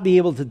will not be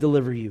able to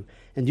deliver you.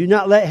 And do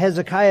not let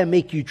Hezekiah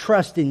make you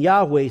trust in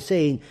Yahweh,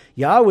 saying,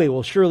 Yahweh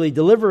will surely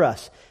deliver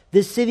us.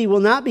 This city will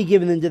not be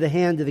given into the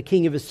hand of the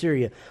king of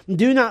Assyria.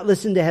 Do not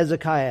listen to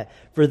Hezekiah,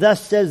 for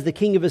thus says the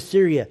king of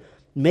Assyria,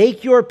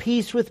 Make your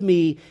peace with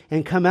me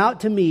and come out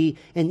to me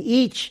and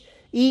eat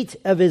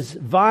of his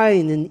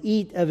vine and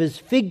eat of his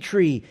fig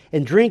tree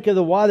and drink of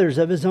the waters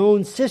of his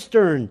own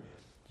cistern.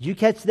 Did you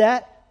catch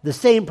that? The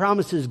same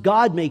promises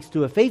God makes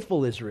to a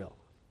faithful Israel.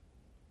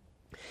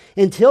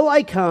 Until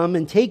I come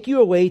and take you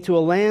away to a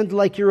land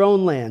like your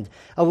own land,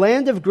 a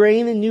land of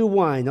grain and new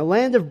wine, a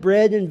land of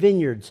bread and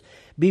vineyards.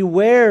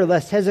 Beware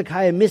lest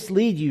Hezekiah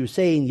mislead you,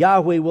 saying,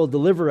 Yahweh will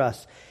deliver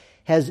us.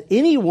 Has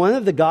any one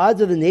of the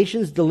gods of the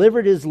nations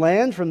delivered his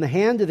land from the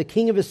hand of the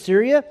king of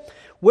Assyria?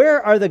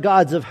 Where are the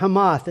gods of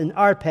Hamath and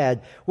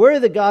Arpad? Where are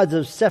the gods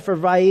of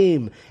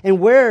Sepharvaim? And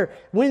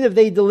when have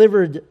they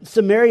delivered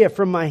Samaria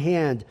from my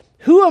hand?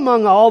 Who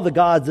among all the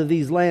gods of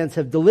these lands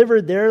have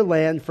delivered their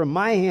land from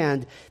my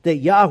hand, that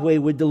Yahweh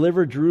would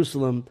deliver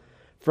Jerusalem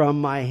from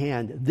my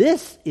hand?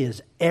 This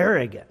is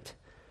arrogant.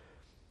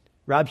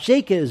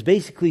 Rabshakeh is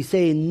basically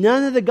saying,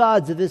 none of the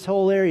gods of this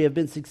whole area have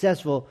been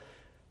successful.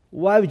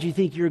 Why would you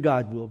think your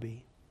God will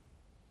be?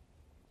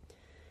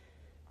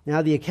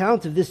 Now, the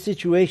account of this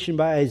situation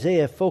by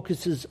Isaiah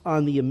focuses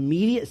on the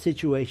immediate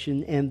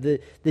situation and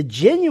the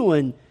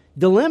genuine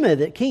dilemma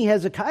that King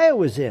Hezekiah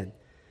was in.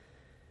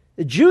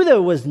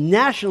 Judah was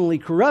nationally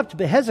corrupt,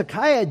 but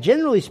Hezekiah,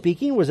 generally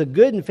speaking, was a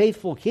good and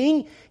faithful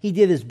king. He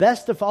did his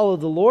best to follow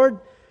the Lord.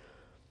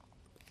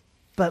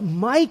 But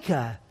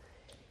Micah,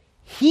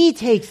 he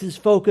takes his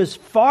focus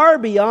far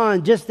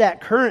beyond just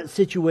that current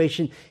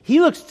situation.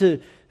 He looks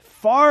to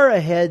far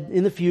ahead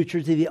in the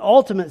future to the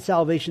ultimate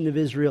salvation of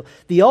Israel,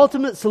 the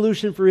ultimate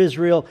solution for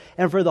Israel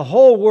and for the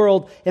whole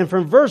world. And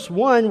from verse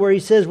 1, where he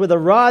says, with a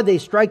rod they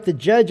strike the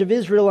judge of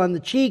Israel on the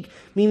cheek,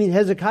 meaning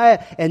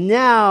Hezekiah. And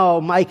now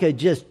Micah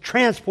just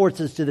transports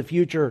us to the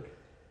future,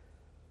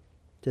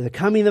 to the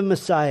coming of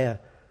Messiah.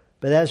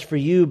 But as for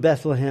you,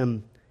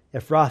 Bethlehem,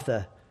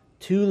 Ephrathah,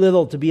 too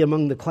little to be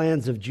among the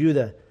clans of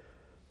Judah,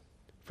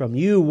 from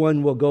you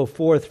one will go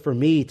forth for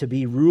me to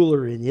be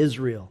ruler in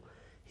Israel.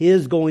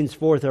 His goings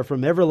forth are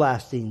from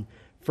everlasting,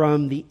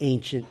 from the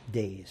ancient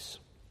days.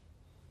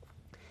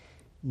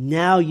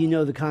 Now you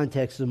know the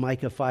context of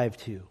Micah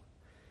 5:2.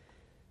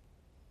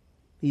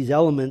 These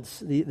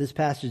elements, this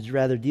passage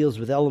rather deals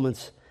with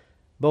elements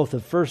both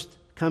of first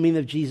coming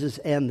of Jesus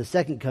and the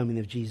second coming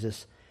of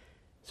Jesus.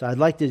 So I'd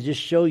like to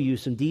just show you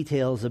some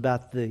details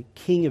about the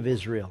King of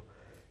Israel,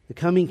 the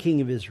coming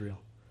King of Israel.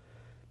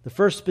 The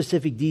first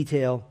specific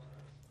detail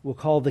we'll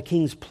call the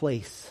King's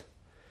place.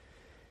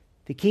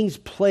 The King's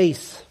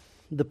place,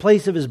 the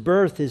place of his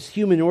birth, his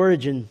human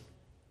origin.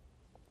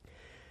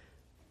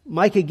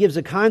 Micah gives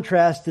a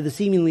contrast to the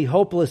seemingly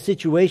hopeless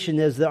situation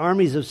as the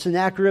armies of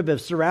Sennacherib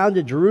have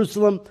surrounded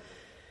Jerusalem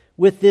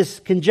with this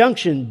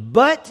conjunction,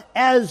 but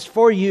as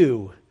for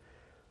you.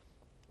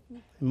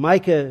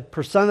 Micah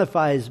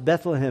personifies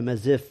Bethlehem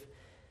as if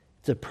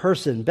it's a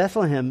person.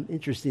 Bethlehem,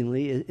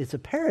 interestingly, it's a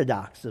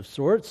paradox of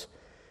sorts.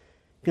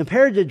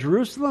 Compared to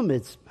Jerusalem,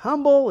 it's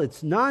humble,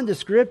 it's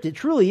nondescript, it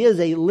truly is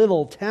a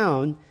little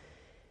town.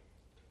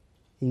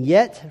 And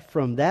yet,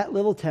 from that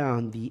little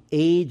town, the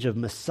age of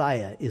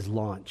Messiah is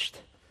launched.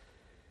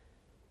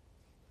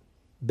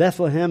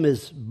 Bethlehem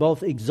is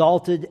both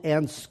exalted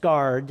and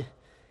scarred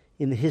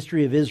in the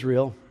history of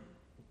Israel.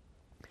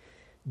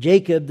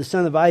 Jacob, the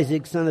son of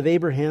Isaac, son of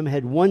Abraham,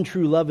 had one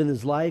true love in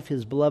his life,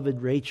 his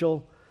beloved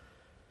Rachel.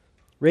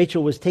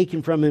 Rachel was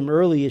taken from him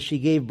early as she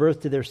gave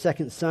birth to their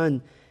second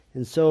son,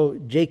 and so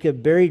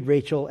Jacob buried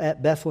Rachel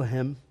at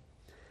Bethlehem.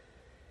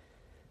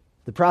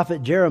 The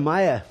prophet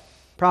Jeremiah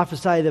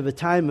prophesied of a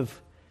time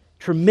of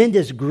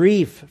tremendous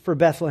grief for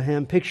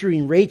Bethlehem,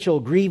 picturing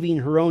Rachel grieving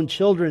her own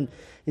children.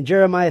 In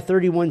Jeremiah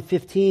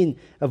 31:15,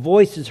 a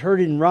voice is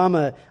heard in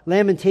Ramah,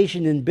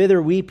 lamentation and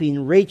bitter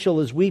weeping. Rachel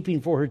is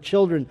weeping for her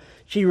children.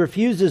 She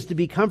refuses to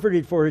be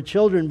comforted for her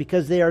children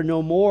because they are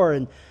no more.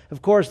 And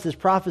of course, this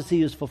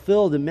prophecy is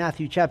fulfilled in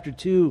Matthew chapter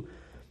 2,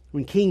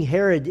 when King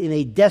Herod, in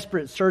a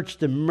desperate search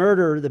to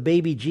murder the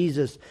baby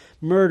Jesus,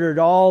 murdered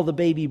all the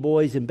baby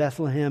boys in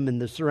Bethlehem and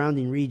the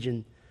surrounding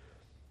region.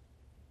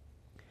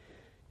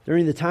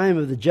 During the time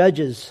of the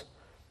judges,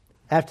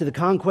 after the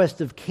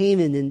conquest of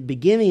Canaan and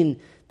beginning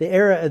the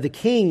era of the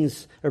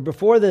kings, or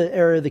before the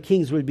era of the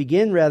kings would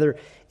begin, rather,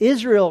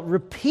 Israel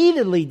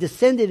repeatedly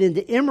descended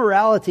into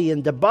immorality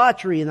and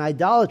debauchery and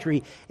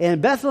idolatry,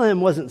 and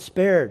Bethlehem wasn't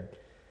spared.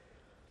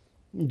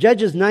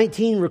 Judges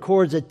 19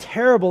 records a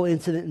terrible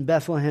incident in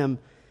Bethlehem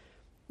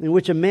in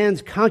which a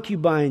man's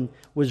concubine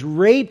was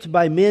raped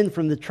by men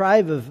from the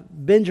tribe of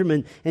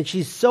Benjamin, and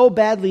she's so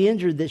badly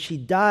injured that she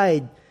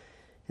died.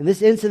 And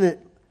this incident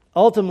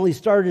ultimately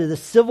started a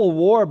civil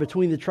war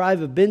between the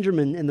tribe of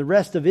Benjamin and the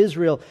rest of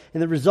Israel,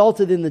 and it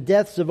resulted in the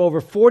deaths of over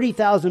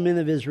 40,000 men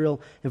of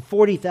Israel and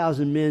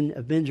 40,000 men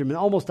of Benjamin,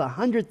 almost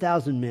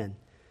 100,000 men,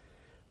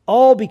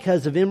 all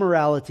because of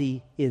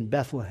immorality in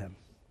Bethlehem.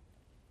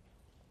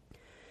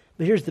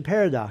 But here's the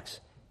paradox.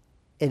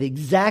 At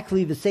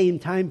exactly the same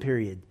time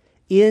period,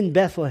 in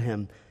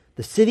Bethlehem,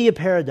 the city of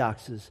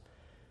paradoxes,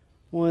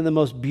 one of the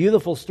most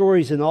beautiful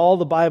stories in all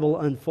the Bible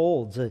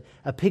unfolds,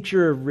 a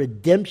picture of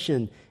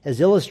redemption as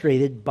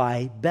illustrated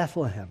by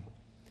Bethlehem.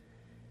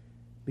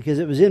 Because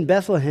it was in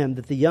Bethlehem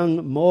that the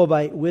young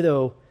Moabite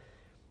widow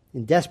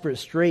in desperate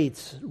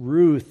straits,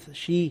 Ruth,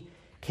 she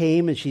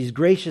came and she's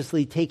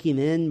graciously taken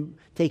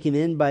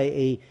in by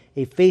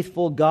a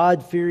faithful,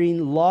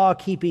 God-fearing,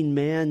 law-keeping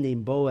man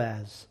named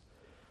Boaz.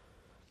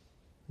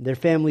 Their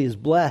family is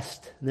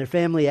blessed, and their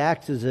family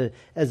acts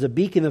as a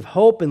beacon of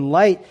hope and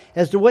light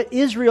as to what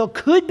Israel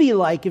could be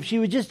like if she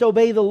would just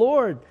obey the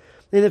Lord.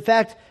 And in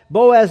fact,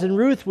 Boaz and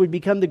Ruth would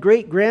become the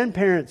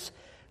great-grandparents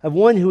of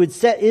one who would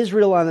set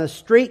Israel on a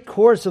straight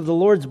course of the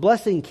Lord's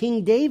blessing,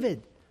 King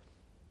David.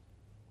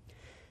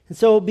 And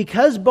so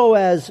because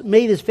Boaz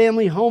made his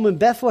family home in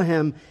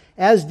Bethlehem,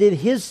 as did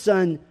his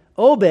son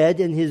Obed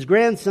and his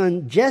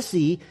grandson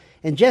Jesse,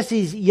 and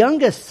Jesse's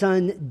youngest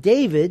son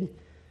David,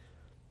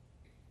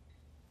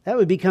 that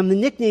would become the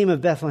nickname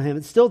of Bethlehem.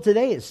 It's still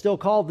today, it's still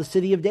called the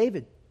city of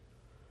David.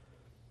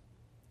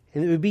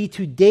 And it would be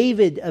to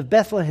David of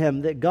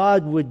Bethlehem that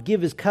God would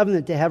give his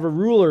covenant to have a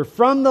ruler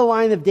from the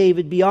line of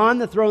David beyond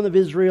the throne of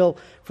Israel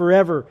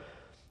forever.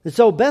 And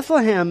so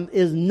Bethlehem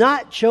is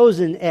not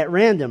chosen at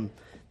random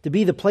to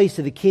be the place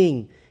of the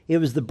king. It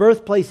was the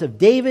birthplace of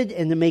David,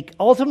 and to make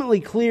ultimately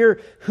clear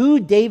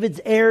who David's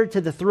heir to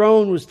the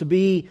throne was to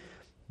be,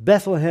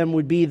 Bethlehem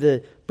would be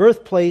the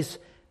birthplace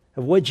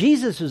of what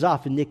Jesus was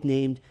often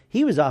nicknamed.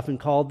 He was often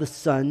called the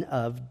Son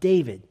of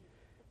David,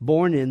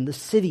 born in the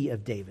city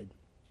of David.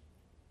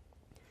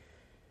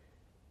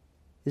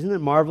 Isn't it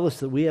marvelous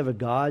that we have a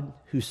God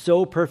who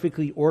so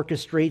perfectly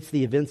orchestrates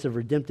the events of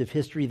redemptive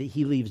history that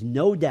he leaves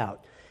no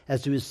doubt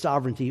as to his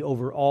sovereignty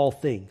over all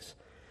things?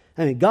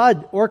 I mean,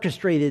 God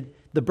orchestrated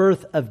the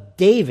birth of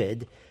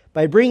David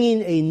by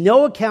bringing a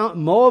no-account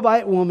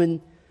Moabite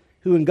woman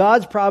who in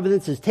God's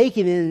providence is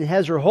taken in and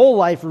has her whole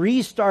life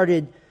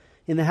restarted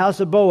in the house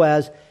of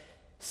Boaz.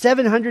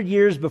 700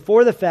 years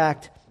before the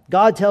fact,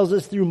 God tells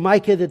us through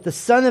Micah that the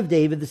son of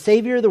David, the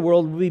Savior of the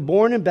world, will be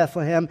born in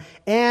Bethlehem,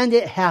 and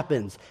it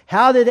happens.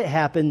 How did it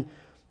happen?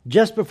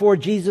 Just before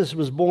Jesus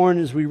was born,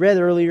 as we read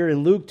earlier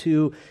in Luke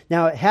 2,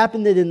 now it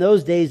happened that in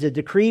those days a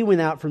decree went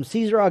out from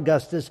Caesar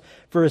Augustus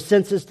for a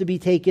census to be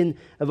taken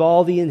of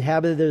all the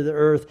inhabitants of the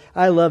earth.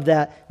 I love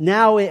that.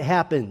 Now it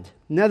happened.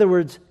 In other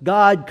words,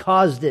 God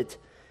caused it.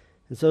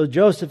 And so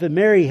Joseph and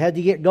Mary had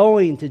to get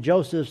going to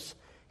Joseph's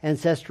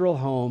ancestral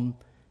home,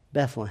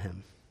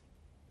 Bethlehem.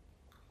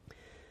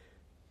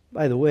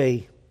 By the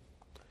way,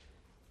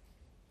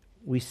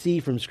 we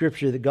see from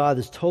Scripture that God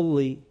is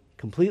totally,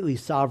 completely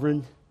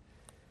sovereign.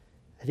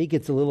 I think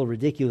it's a little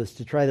ridiculous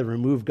to try to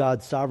remove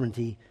God's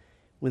sovereignty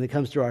when it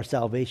comes to our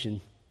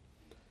salvation.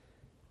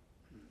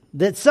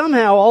 That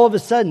somehow, all of a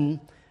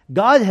sudden,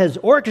 God has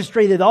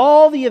orchestrated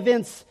all the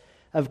events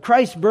of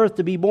Christ's birth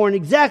to be born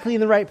exactly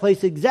in the right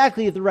place,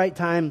 exactly at the right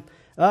time.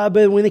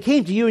 But when it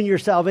came to you and your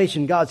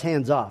salvation, God's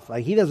hands off.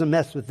 Like, he doesn't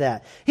mess with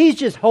that. He's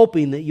just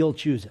hoping that you'll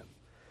choose him.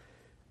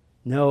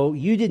 No,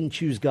 you didn't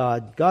choose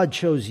God. God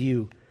chose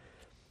you.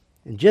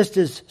 And just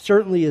as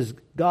certainly as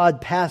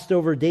God passed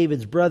over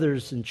David's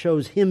brothers and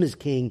chose him as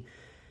king,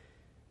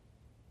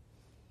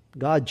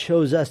 God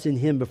chose us in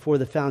him before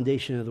the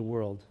foundation of the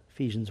world.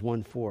 Ephesians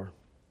 1:4.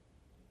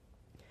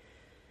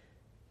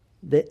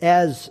 That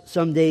as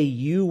someday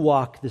you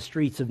walk the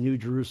streets of New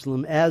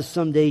Jerusalem, as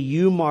someday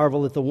you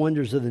marvel at the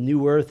wonders of the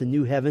new earth and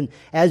new heaven,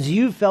 as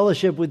you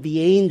fellowship with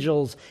the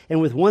angels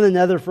and with one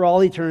another for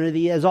all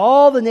eternity, as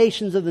all the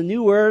nations of the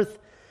new earth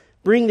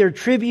bring their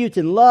tribute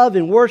and love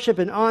and worship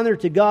and honor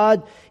to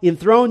God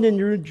enthroned in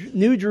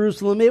New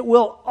Jerusalem, it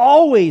will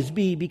always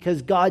be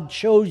because God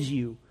chose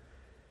you.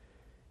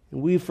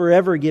 And we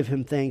forever give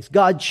him thanks.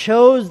 God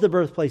chose the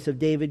birthplace of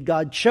David.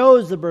 God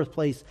chose the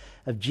birthplace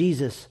of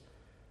Jesus.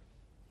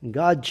 And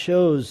God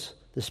chose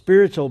the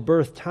spiritual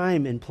birth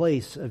time and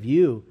place of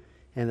you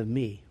and of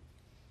me.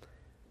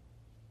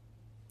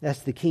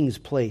 That's the king's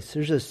place.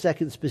 There's a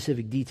second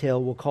specific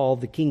detail we'll call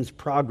the king's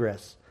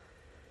progress.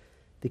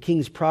 The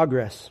king's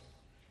progress.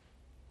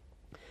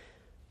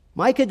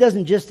 Micah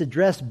doesn't just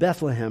address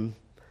Bethlehem,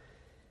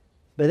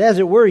 but as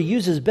it were, he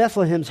uses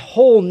Bethlehem's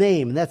whole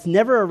name. That's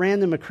never a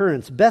random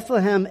occurrence.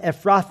 Bethlehem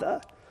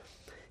Ephrathah.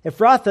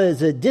 Ephrathah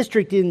is a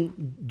district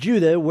in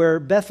Judah where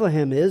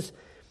Bethlehem is,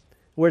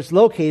 where it's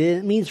located.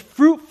 It means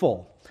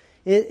fruitful.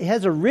 It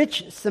has a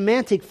rich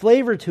semantic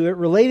flavor to it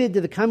related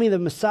to the coming of the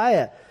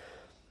Messiah.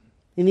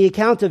 In the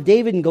account of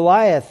David and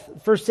Goliath,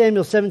 1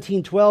 Samuel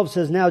 17:12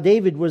 says, "Now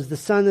David was the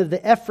son of the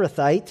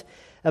Ephrathite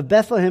of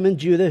Bethlehem in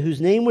Judah, whose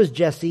name was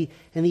Jesse,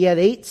 and he had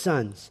 8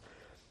 sons."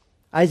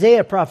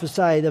 Isaiah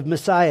prophesied of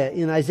Messiah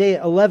in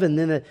Isaiah 11,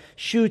 "Then a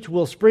shoot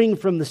will spring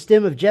from the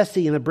stem of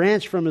Jesse, and a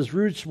branch from his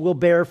roots will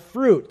bear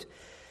fruit.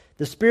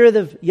 The Spirit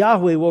of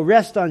Yahweh will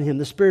rest on him,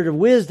 the Spirit of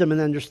wisdom and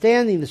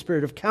understanding, the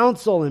Spirit of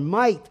counsel and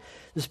might,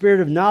 the Spirit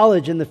of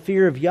knowledge and the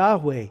fear of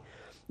Yahweh."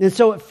 And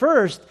so at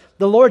first,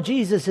 the Lord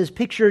Jesus is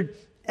pictured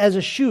as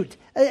a shoot,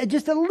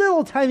 just a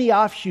little tiny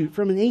offshoot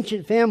from an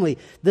ancient family,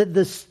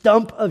 the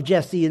stump of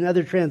Jesse in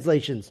other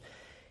translations.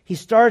 He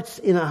starts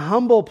in a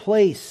humble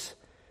place,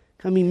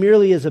 coming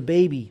merely as a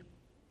baby.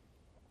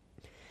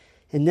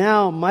 And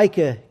now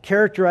Micah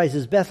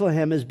characterizes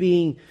Bethlehem as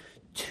being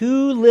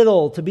too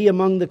little to be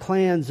among the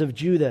clans of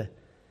Judah.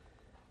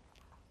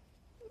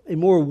 A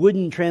more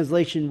wooden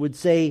translation would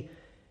say,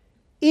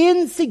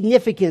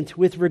 insignificant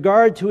with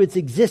regard to its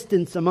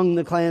existence among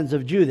the clans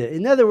of Judah.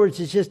 In other words,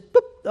 it's just,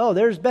 boop, oh,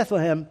 there's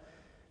Bethlehem.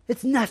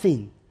 It's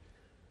nothing.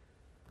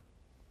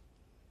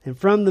 And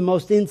from the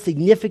most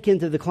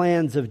insignificant of the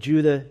clans of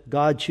Judah,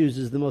 God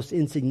chooses the most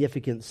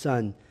insignificant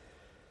son.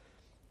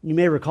 You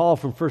may recall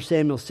from 1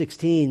 Samuel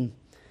 16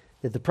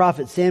 that the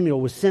prophet Samuel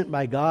was sent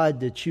by God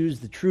to choose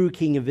the true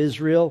king of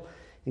Israel,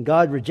 and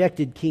God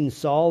rejected King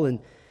Saul, and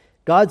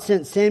God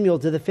sent Samuel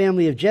to the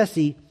family of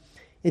Jesse,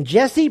 and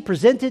Jesse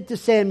presented to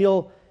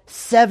Samuel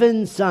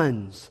 7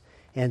 sons,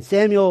 and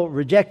Samuel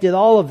rejected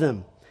all of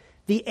them.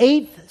 The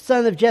 8th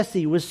son of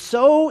Jesse was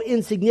so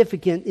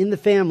insignificant in the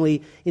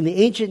family, in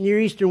the ancient Near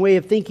Eastern way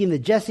of thinking, that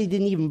Jesse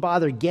didn't even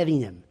bother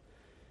getting him.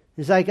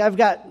 It's like, I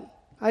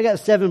got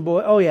 7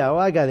 boys. Oh yeah, well,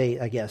 I got 8,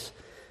 I guess.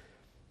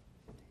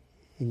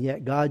 And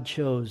yet God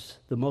chose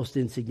the most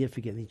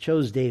insignificant. He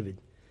chose David.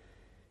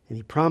 And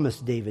he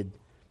promised David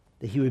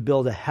that he would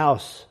build a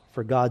house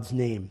for God's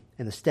name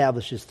and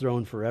establish his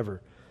throne forever.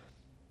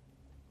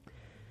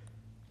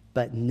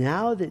 But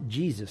now that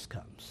Jesus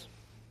comes,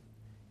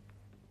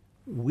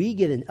 we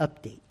get an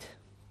update.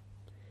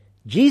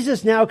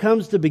 Jesus now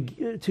comes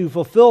to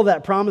fulfill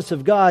that promise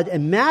of God,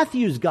 and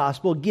Matthew's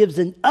gospel gives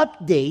an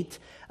update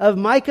of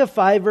Micah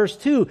 5 verse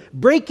 2,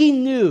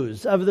 breaking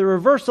news of the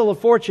reversal of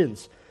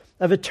fortunes.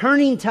 of a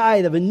turning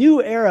tide, of a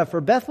new era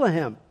for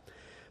Bethlehem.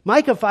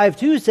 Micah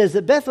 5:2 says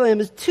that Bethlehem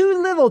is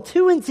too little,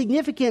 too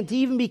insignificant to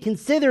even be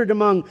considered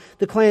among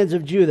the clans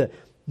of Judah.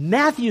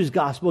 Matthew's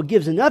gospel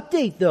gives an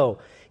update, though,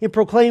 in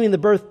proclaiming the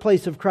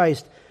birthplace of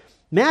Christ.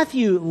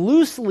 Matthew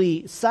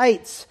loosely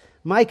cites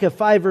Micah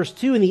 5 verse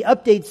 2, and he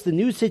updates the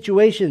new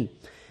situation.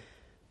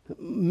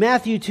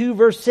 Matthew 2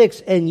 verse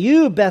 6, "And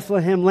you,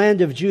 Bethlehem,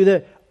 land of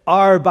Judah,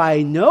 are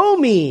by no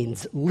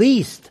means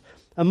least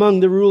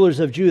among the rulers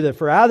of Judah,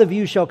 for out of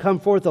you shall come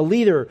forth a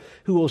leader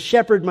who will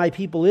shepherd my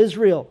people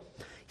Israel."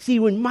 See,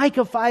 when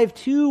Micah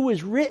 5:2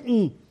 was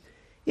written,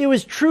 it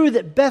was true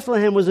that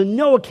Bethlehem was a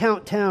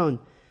no-account town,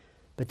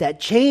 but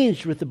that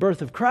changed with the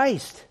birth of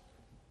Christ.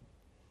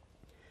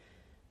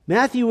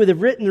 Matthew would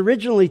have written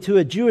originally to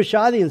a Jewish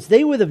audience.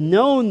 They would have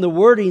known the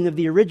wording of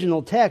the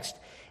original text,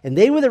 and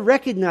they would have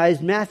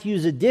recognized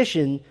Matthew's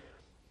addition.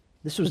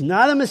 This was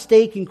not a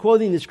mistake in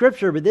quoting the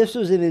scripture, but this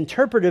was an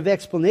interpretive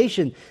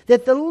explanation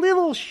that the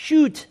little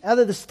shoot out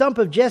of the stump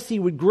of Jesse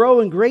would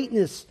grow in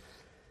greatness.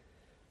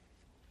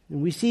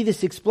 And we see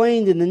this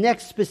explained in the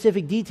next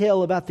specific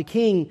detail about the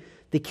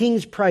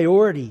king's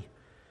priority.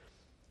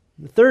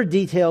 The third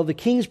detail, the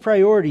king's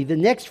priority. The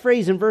next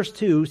phrase in verse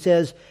 2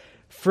 says,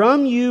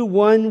 "From you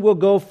one will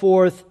go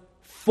forth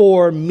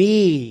for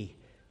me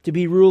to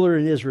be ruler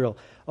in Israel."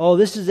 Oh,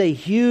 this is a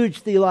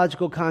huge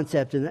theological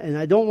concept, and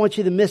I don't want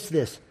you to miss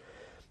this.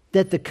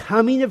 That the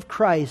coming of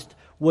Christ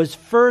was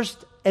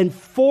first and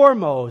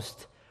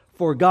foremost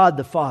for God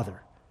the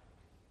Father.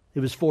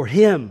 It was for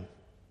Him.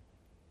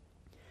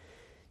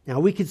 Now,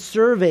 we could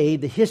survey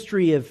the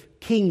history of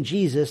King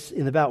Jesus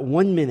in about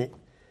 1 minute.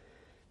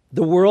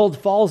 The world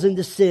falls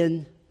into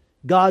sin.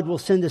 God will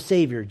send a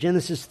Savior.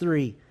 Genesis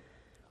 3.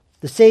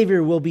 The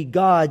Savior will be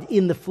God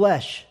in the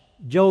flesh.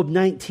 Job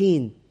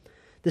 19.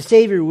 The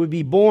Savior would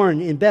be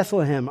born in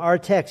Bethlehem. Our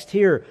text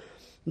here.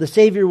 The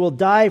Savior will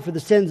die for the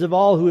sins of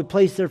all who would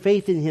place their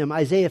faith in Him.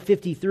 Isaiah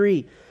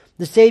 53.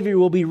 The Savior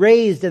will be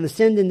raised and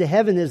ascend into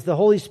heaven as the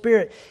Holy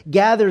Spirit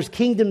gathers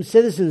kingdom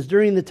citizens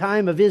during the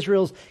time of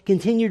Israel's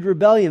continued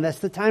rebellion. That's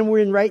the time we're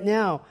in right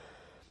now.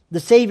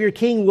 The Savior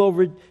King will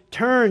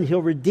return.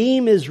 He'll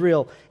redeem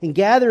Israel and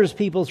gather His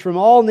peoples from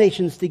all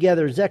nations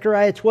together.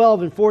 Zechariah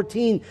 12 and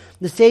 14.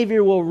 The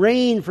Savior will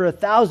reign for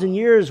 1,000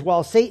 years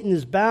while Satan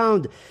is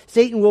bound.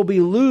 Satan will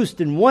be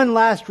loosed and one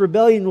last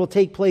rebellion will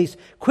take place,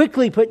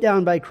 quickly put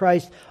down by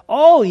Christ.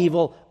 All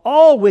evil,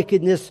 all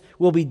wickedness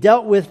will be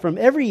dealt with from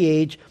every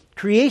age.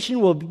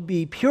 Creation will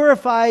be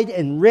purified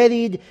and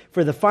readied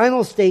for the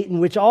final state in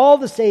which all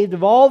the saved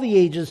of all the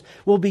ages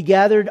will be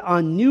gathered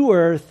on new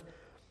earth.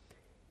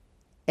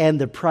 And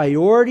the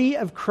priority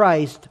of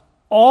Christ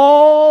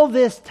all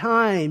this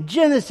time,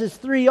 Genesis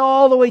 3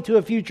 all the way to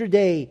a future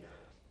day.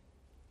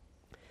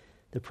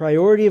 The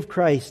priority of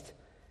Christ,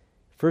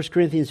 1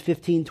 Corinthians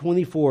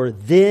 15:24,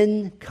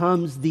 then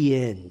comes the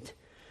end,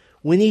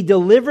 when He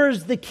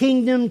delivers the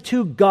kingdom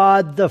to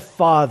God the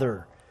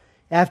Father,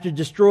 after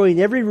destroying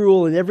every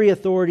rule and every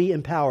authority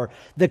and power.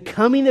 The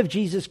coming of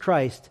Jesus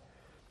Christ.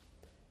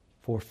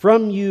 For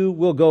from you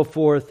will go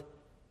forth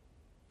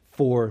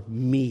for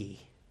me.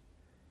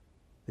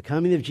 The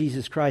coming of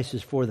Jesus Christ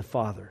is for the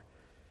Father.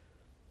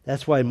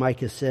 That's why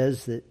Micah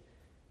says that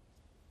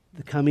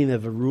the coming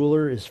of a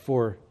ruler is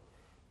for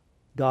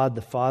God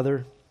the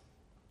Father.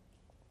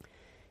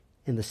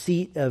 And the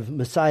seat of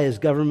Messiah's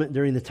government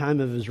during the time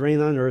of His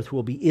reign on earth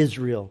will be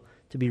Israel,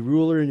 to be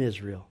ruler in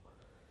Israel.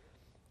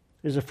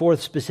 There's a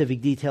fourth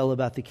specific detail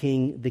about the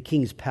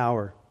king's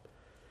power.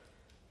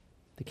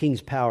 The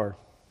king's power.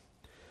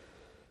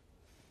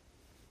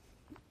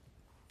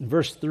 In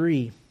verse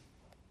 3,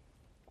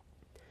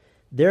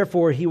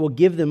 "Therefore He will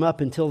give them up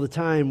until the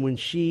time when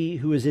she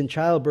who is in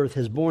childbirth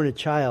has borne a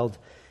child.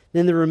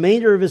 Then the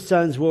remainder of His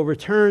sons will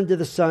return to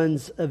the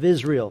sons of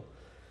Israel."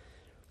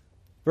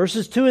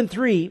 Verses 2 and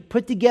 3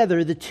 put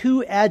together the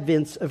two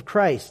advents of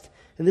Christ.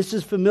 And this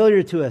is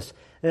familiar to us.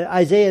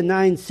 Isaiah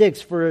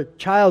 9:6, "For a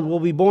child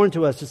will be born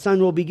to us, a son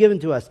will be given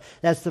to us."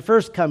 That's the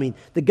first coming.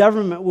 The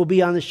government will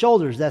be on His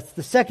shoulders. That's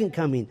the second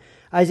coming.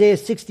 Isaiah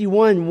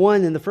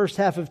 61:1 in the first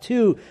half of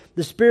 2,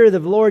 "The Spirit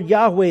of the Lord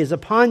Yahweh is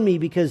upon me,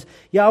 because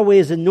Yahweh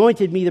has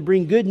anointed me to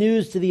bring good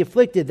news to the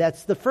afflicted."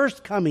 That's the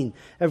first coming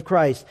of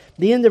Christ.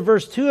 The end of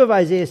verse 2 of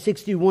Isaiah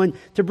 61,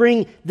 "To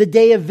bring the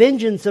day of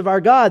vengeance of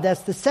our God."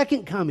 That's the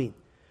second coming.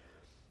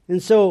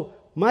 And so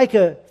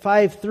Micah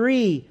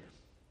 5:3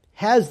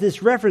 has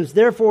this reference,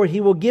 "Therefore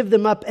He will give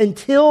them up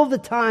until the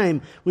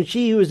time when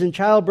she who is in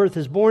childbirth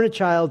has borne a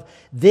child.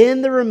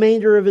 Then the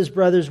remainder of His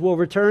brothers will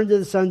return to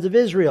the sons of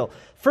Israel."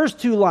 First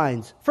two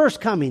lines, first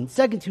coming.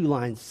 Second two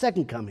lines,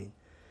 second coming.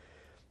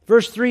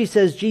 Verse 3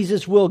 says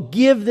Jesus will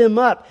give them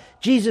up.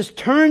 Jesus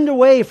turned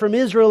away from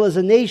Israel as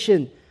a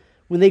nation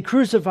when they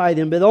crucified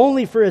Him, but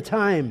only for a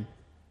time.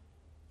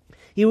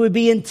 It would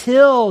be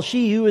until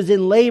she who is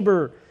in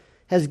labor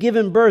has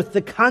given birth,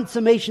 the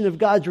consummation of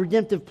God's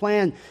redemptive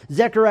plan.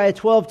 Zechariah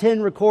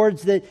 12:10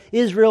 records that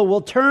Israel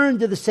will turn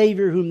to the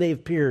Savior whom they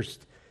have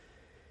pierced.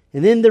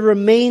 And then the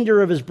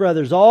remainder of His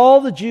brothers, all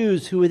the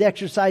Jews who would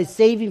exercise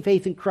saving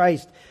faith in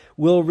Christ,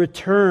 will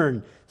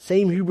return.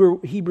 Same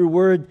Hebrew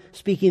word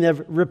speaking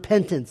of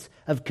repentance,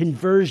 of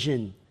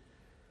conversion.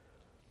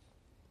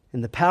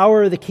 And the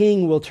power of the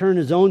king will turn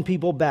his own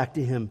people back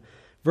to him.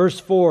 Verse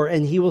 4,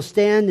 and he will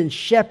stand and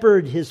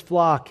shepherd his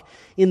flock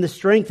in the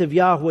strength of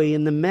Yahweh,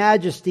 in the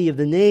majesty of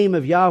the name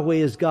of Yahweh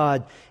his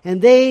God.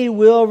 And they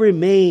will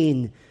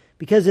remain,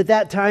 because at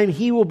that time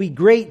he will be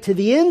great to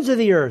the ends of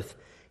the earth.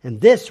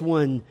 And this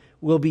one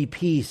will be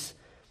peace.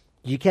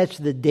 Did you catch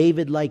the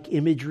David-like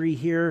imagery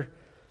here?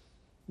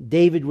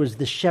 David was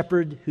the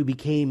shepherd who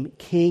became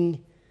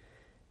king.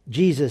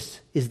 Jesus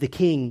is the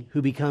king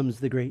who becomes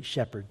the great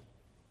shepherd.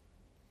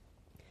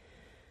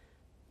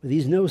 But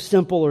he's no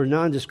simple or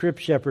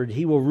nondescript shepherd.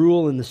 He will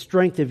rule in the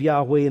strength of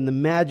Yahweh and the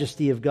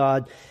majesty of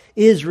God.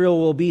 Israel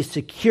will be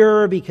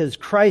secure because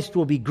Christ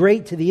will be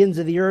great to the ends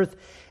of the earth.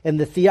 And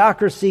the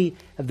theocracy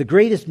of the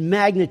greatest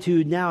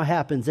magnitude now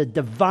happens, a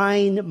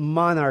divine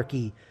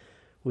monarchy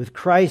with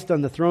Christ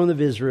on the throne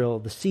of Israel,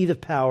 the seat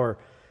of power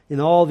in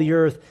all the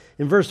earth.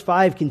 And verse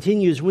 5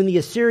 continues, when the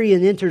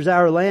Assyrian enters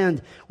our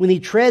land, when he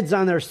treads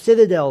on our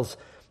citadels,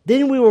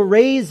 then we will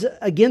raise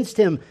against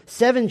him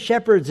 7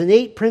 shepherds and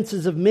 8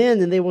 princes of men,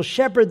 and they will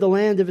shepherd the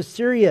land of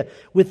Assyria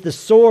with the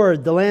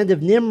sword, the land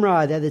of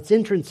Nimrod at its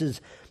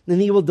entrances. And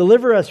he will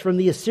deliver us from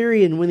the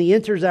Assyrian when he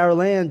enters our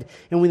land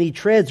and when he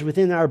treads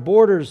within our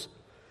borders.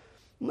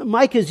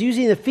 Micah is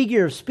using a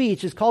figure of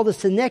speech. It's called a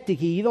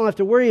synecdoche. You don't have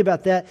to worry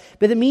about that.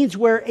 But it means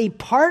where a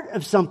part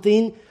of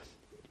something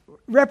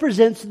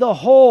represents the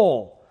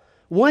whole.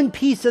 One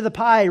piece of the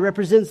pie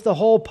represents the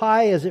whole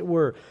pie, as it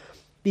were.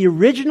 The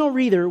original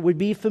reader would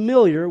be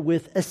familiar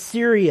with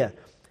Assyria.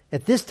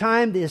 At this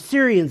time, the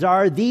Assyrians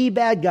are the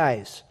bad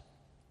guys.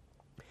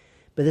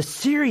 But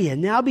Assyria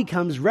now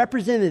becomes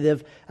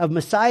representative of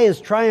Messiah's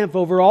triumph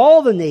over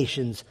all the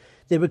nations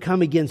that would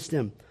come against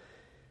him.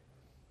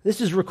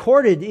 This is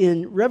recorded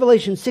in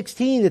Revelation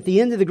 16 at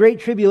the end of the Great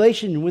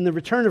Tribulation when the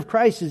return of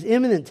Christ is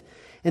imminent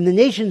and the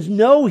nations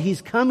know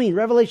he's coming.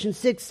 Revelation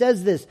 6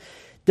 says this.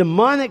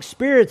 Demonic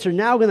spirits are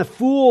now going to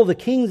fool the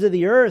kings of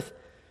the earth.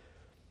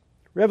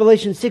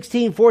 Revelation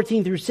 16,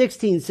 14 through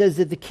 16 says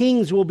that the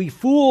kings will be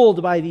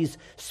fooled by these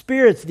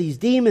spirits, these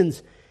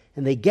demons,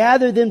 and they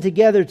gather them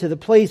together to the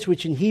place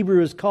which in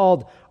Hebrew is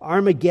called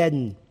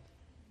Armageddon.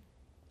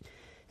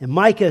 And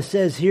Micah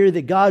says here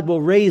that God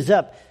will raise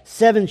up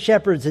 7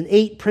 shepherds and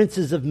 8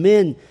 princes of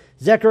men.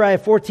 Zechariah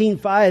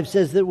 14:5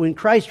 says that when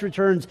Christ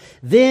returns,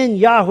 then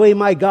Yahweh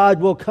my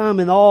God will come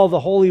and all the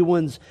holy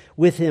ones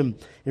with him.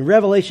 And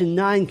Revelation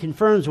 9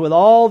 confirms with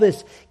all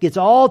this, gets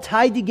all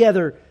tied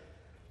together,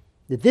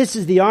 that this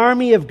is the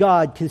army of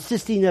God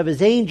consisting of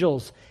his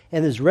angels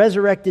and his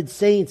resurrected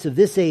saints of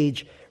this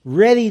age,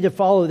 ready to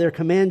follow their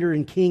commander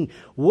and king.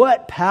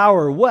 What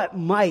power, what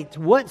might,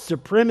 what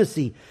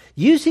supremacy.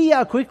 You see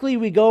how quickly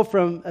we go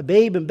from a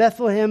babe in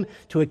Bethlehem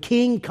to a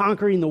king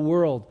conquering the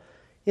world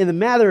in the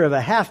matter of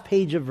a half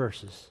page of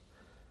verses.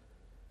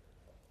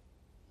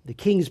 The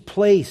king's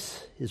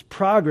place, his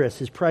progress,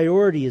 his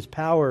priority, his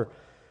power.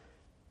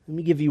 Let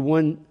me give you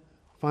one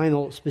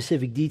final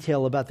specific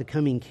detail about the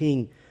coming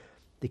king.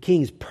 The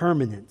king's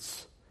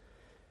permanence.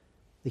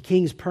 The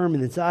king's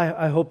permanence.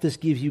 I hope this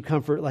gives you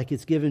comfort like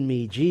it's given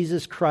me.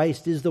 Jesus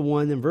Christ is the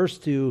one, in verse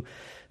 2,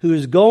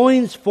 whose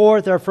goings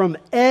forth are from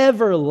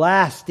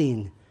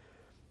everlasting,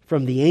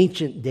 from the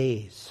ancient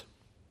days.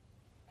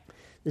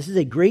 This is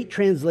a great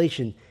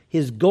translation.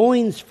 His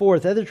goings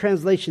forth. Other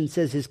translation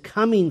says his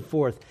coming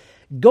forth.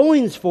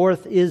 Goings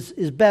forth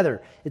is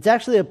better. It's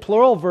actually a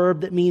plural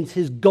verb that means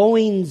his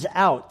goings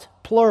out.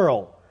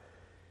 Plural.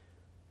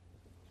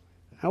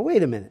 Now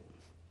wait a minute.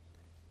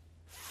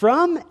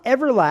 From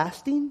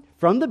everlasting,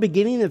 from the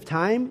beginning of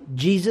time,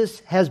 Jesus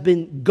has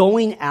been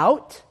going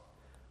out?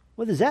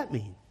 What does that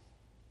mean?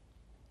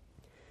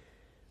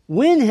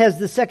 When has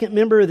the second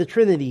member of the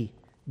Trinity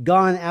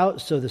gone out,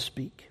 so to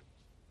speak?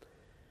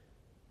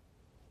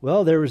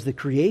 Well, there was the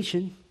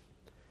creation.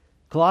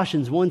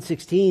 Colossians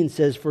 1:16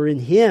 says, for in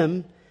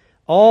him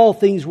all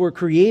things were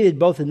created,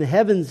 both in the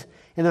heavens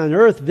and on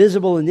earth,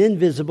 visible and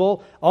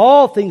invisible.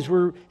 All things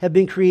have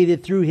been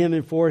created through him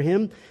and for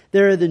him.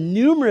 There are the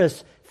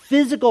numerous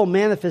physical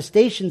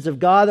manifestations of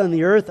God on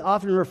the earth,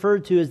 often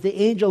referred to as the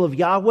angel of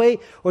Yahweh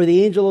or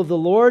the angel of the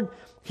Lord.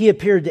 He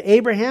appeared to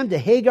Abraham, to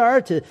Hagar,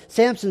 to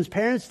Samson's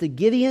parents, to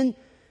Gideon.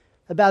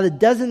 About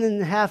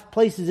 12.5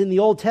 places in the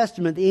Old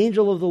Testament, the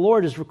angel of the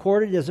Lord is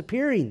recorded as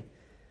appearing.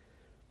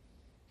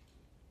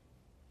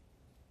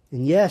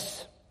 And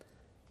yes,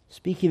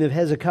 speaking of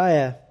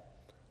Hezekiah,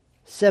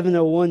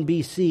 701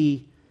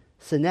 BC,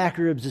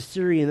 Sennacherib's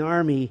Assyrian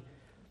army,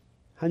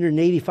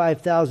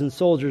 185,000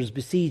 soldiers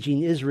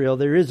besieging Israel.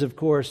 There is, of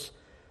course,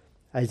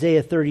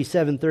 Isaiah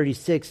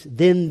 37:36.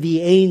 Then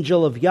the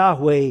angel of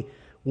Yahweh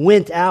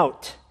went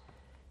out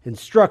and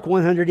struck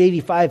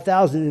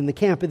 185,000 in the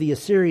camp of the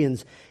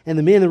Assyrians. And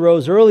the men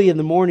arose early in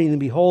the morning, and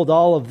behold,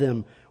 all of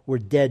them were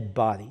dead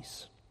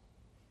bodies.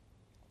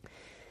 You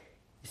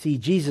see,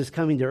 Jesus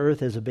coming to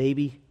earth as a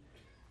baby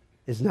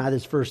is not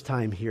his first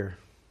time here.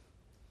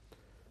 It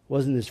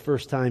wasn't his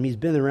first time. He's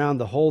been around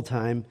the whole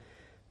time.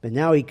 But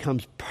now he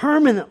comes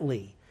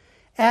permanently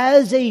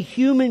as a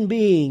human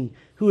being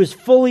who is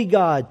fully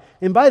God.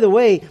 And by the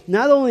way,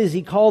 not only is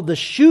he called the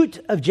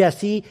shoot of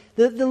Jesse,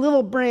 the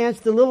little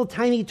branch, the little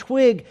tiny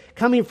twig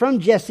coming from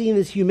Jesse in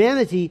his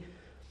humanity,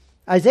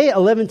 Isaiah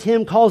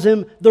 11:10 calls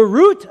him the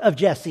root of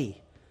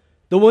Jesse,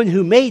 the one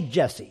who made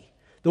Jesse,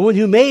 the one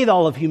who made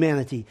all of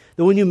humanity,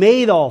 the one who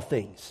made all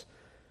things.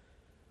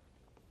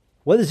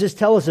 What does this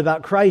tell us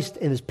about Christ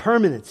and his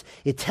permanence?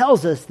 It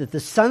tells us that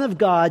the Son of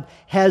God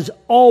has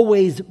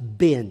always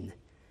been.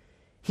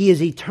 He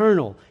is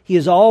eternal. He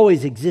has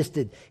always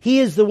existed. He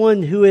is the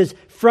one who is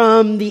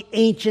from the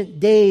ancient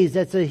days.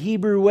 That's a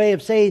Hebrew way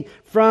of saying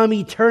from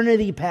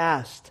eternity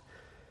past.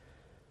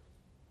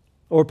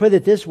 Or put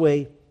it this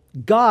way,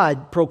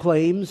 God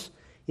proclaims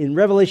in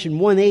Revelation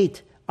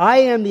 1:8,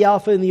 I am the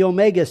Alpha and the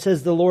Omega,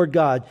 says the Lord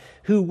God,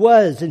 who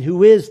was and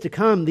who is to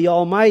come, the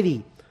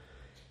Almighty.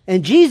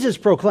 And Jesus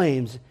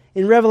proclaims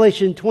in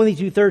Revelation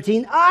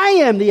 22:13, I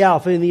am the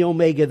Alpha and the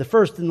Omega, the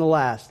first and the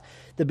last,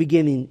 the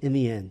beginning and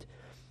the end.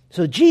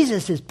 So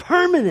Jesus is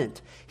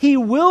permanent. He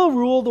will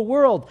rule the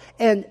world.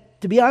 And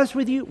to be honest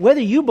with you,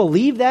 whether you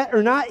believe that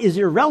or not is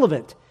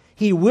irrelevant.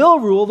 He will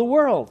rule the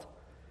world.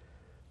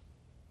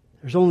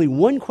 There's only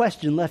one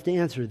question left to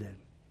answer then.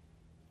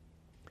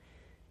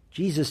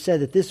 Jesus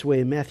said it this way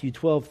in Matthew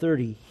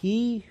 12:30,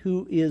 he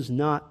who is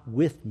not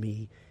with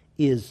me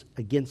is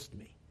against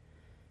me.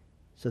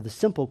 So the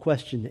simple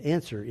question to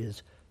answer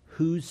is,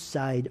 whose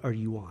side are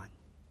you on?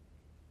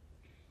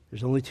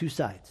 There's only two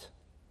sides.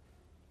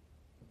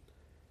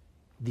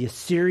 The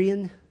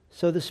Assyrian,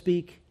 so to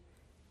speak,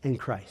 and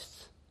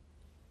Christ's.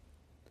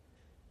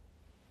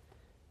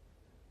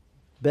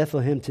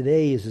 Bethlehem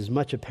today is as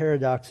much a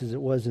paradox as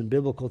it was in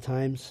biblical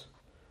times.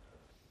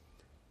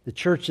 The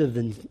Church of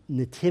the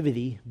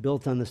Nativity,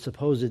 built on the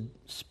supposed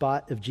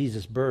spot of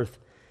Jesus' birth,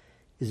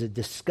 is a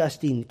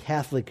disgusting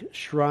Catholic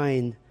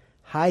shrine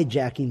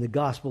hijacking the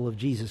gospel of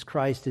Jesus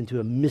Christ into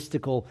a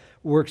mystical,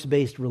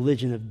 works-based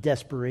religion of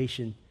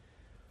desperation.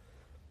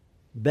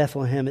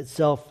 Bethlehem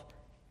itself,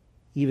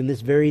 even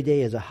this very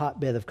day, is a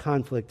hotbed of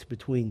conflict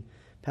between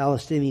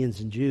Palestinians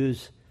and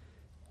Jews,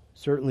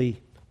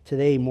 certainly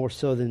today more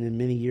so than in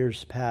many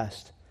years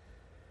past.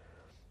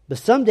 But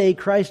someday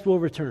Christ will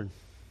return.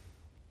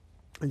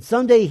 And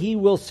someday he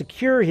will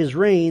secure his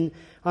reign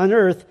on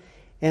earth.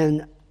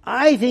 And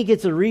I think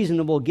it's a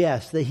reasonable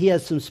guess that he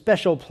has some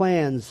special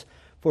plans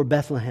for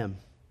Bethlehem.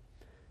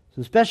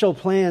 Some special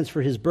plans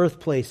for his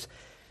birthplace.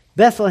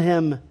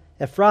 Bethlehem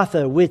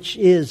Ephrathah, which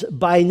is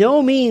by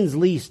no means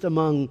least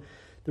among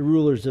the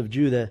rulers of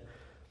Judah.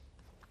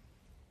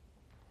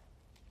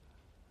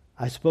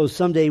 I suppose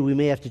someday we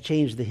may have to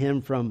change the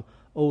hymn from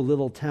O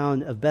Little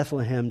Town of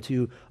Bethlehem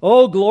to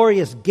O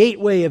Glorious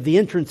Gateway of the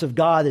Entrance of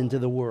God into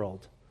the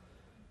World.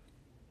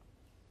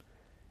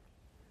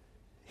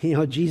 You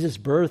know, Jesus'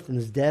 birth and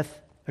his death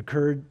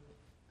occurred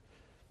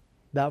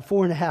about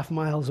 4.5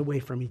 miles away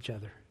from each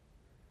other.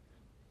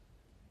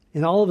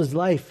 In all of his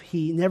life,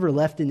 he never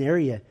left an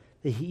area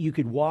that you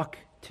could walk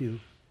to.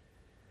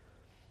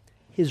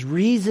 His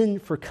reason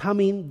for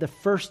coming the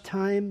first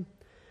time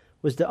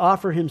was to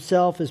offer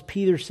himself, as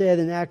Peter said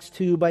in Acts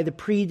 2, by the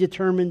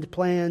predetermined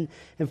plan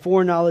and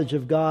foreknowledge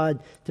of God,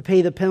 to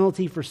pay the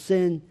penalty for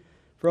sin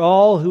for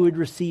all who would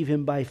receive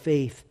him by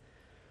faith.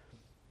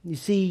 You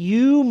see,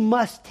 you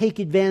must take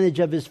advantage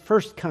of his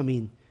first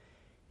coming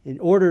in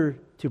order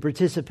to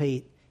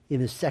participate in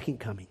his second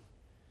coming.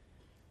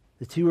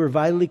 The two are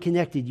vitally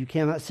connected. You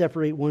cannot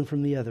separate one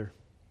from the other.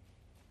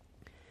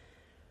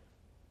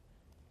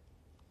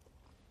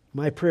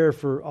 My prayer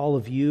for all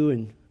of you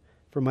and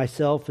for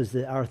myself is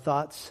that our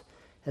thoughts,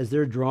 as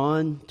they're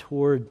drawn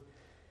toward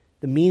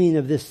the meaning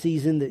of this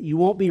season, that you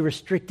won't be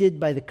restricted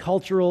by the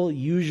cultural,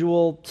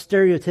 usual,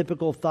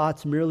 stereotypical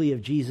thoughts merely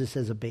of Jesus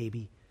as a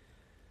baby.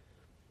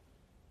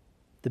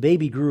 The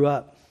baby grew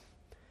up.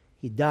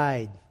 He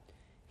died.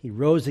 He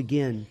rose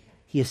again.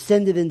 He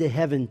ascended into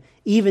heaven.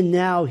 Even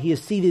now he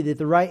is seated at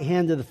the right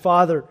hand of the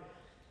Father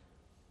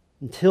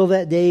until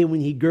that day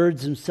when he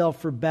girds himself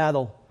for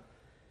battle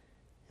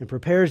and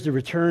prepares to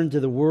return to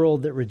the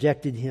world that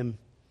rejected him.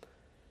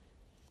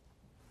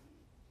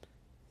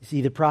 You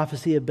see, the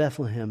prophecy of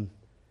Bethlehem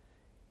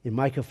in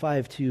Micah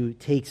 5:2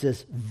 takes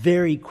us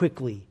very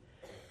quickly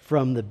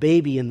from the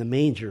baby in the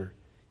manger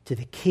to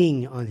the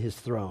king on his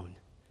throne.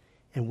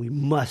 And we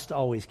must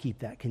always keep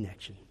that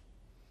connection.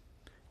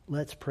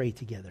 Let's pray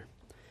together.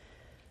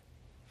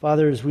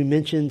 Father, as we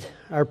mentioned,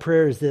 our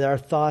prayer is that our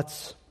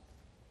thoughts,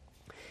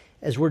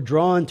 as we're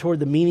drawn toward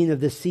the meaning of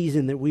this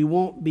season, that we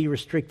won't be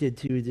restricted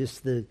to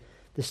just the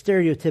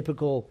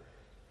stereotypical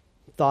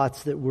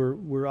thoughts that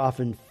we're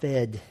often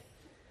fed.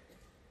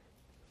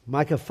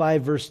 Micah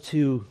 5 verse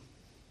 2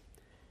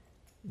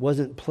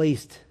 wasn't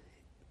placed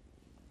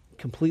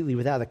completely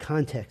without a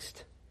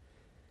context.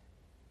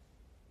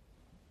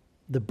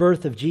 The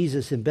birth of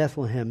Jesus in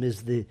Bethlehem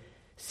is the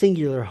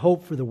singular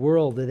hope for the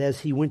world, that as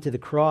he went to the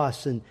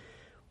cross and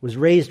was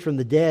raised from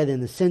the dead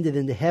and ascended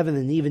into heaven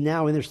and even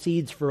now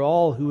intercedes for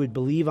all who would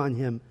believe on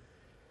him,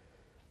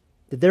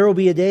 that there will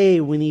be a day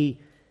when he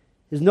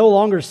is no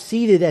longer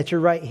seated at your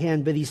right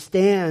hand, but he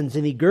stands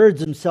and he girds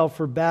himself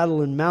for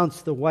battle and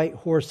mounts the white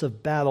horse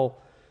of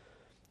battle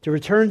to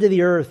return to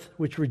the earth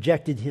which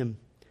rejected him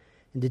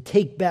and to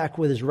take back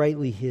what is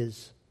rightly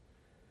his.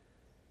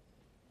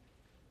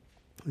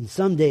 And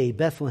someday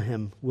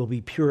Bethlehem will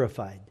be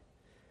purified.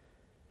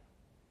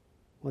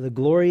 What a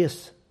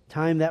glorious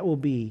time that will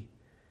be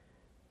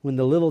when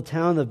the little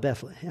town of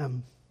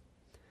Bethlehem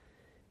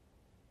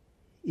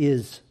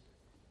is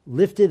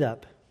lifted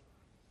up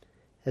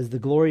as the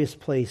glorious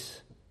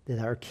place that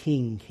our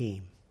King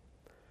came.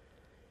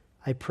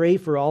 I pray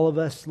for all of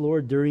us,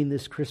 Lord, during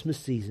this Christmas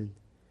season,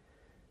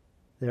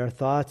 that our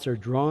thoughts are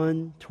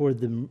drawn toward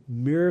the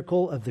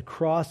miracle of the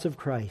cross of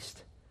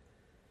Christ.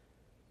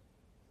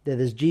 That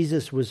as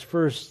Jesus was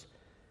first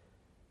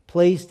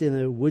placed in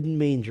a wooden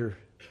manger,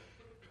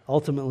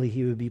 ultimately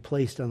he would be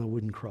placed on a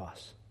wooden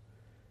cross.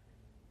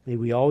 May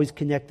we always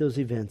connect those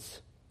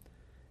events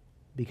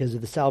because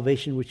of the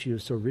salvation which you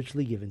have so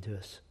richly given to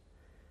us.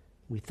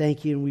 We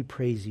thank you and we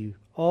praise you,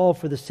 all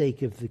for the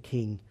sake of the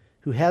King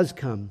who has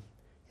come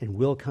and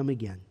will come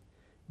again,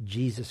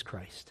 Jesus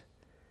Christ.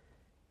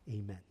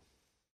 Amen.